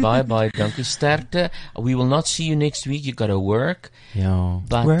 Bernard, bye. Dankie sterkte. We will not see you next week. You got to work. Yeah.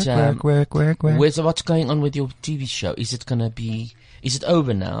 But Work. what's going on with your TV show? Is it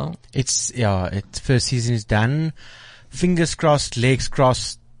over now? It's first season is done. Fingers crossed, legs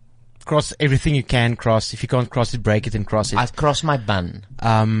crossed. Cross everything you can cross. If you can't cross it, break it and cross it. I've crossed my bun.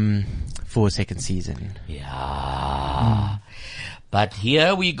 For a second season. Yeah. But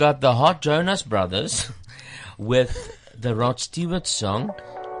here we got the Hot Jonas Brothers with the Rod Stewart song,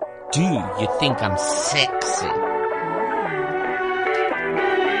 Do You Think I'm Sexy?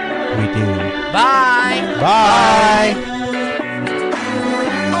 We do. Bye. Bye.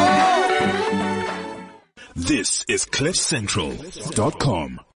 This is CliffCentral.com.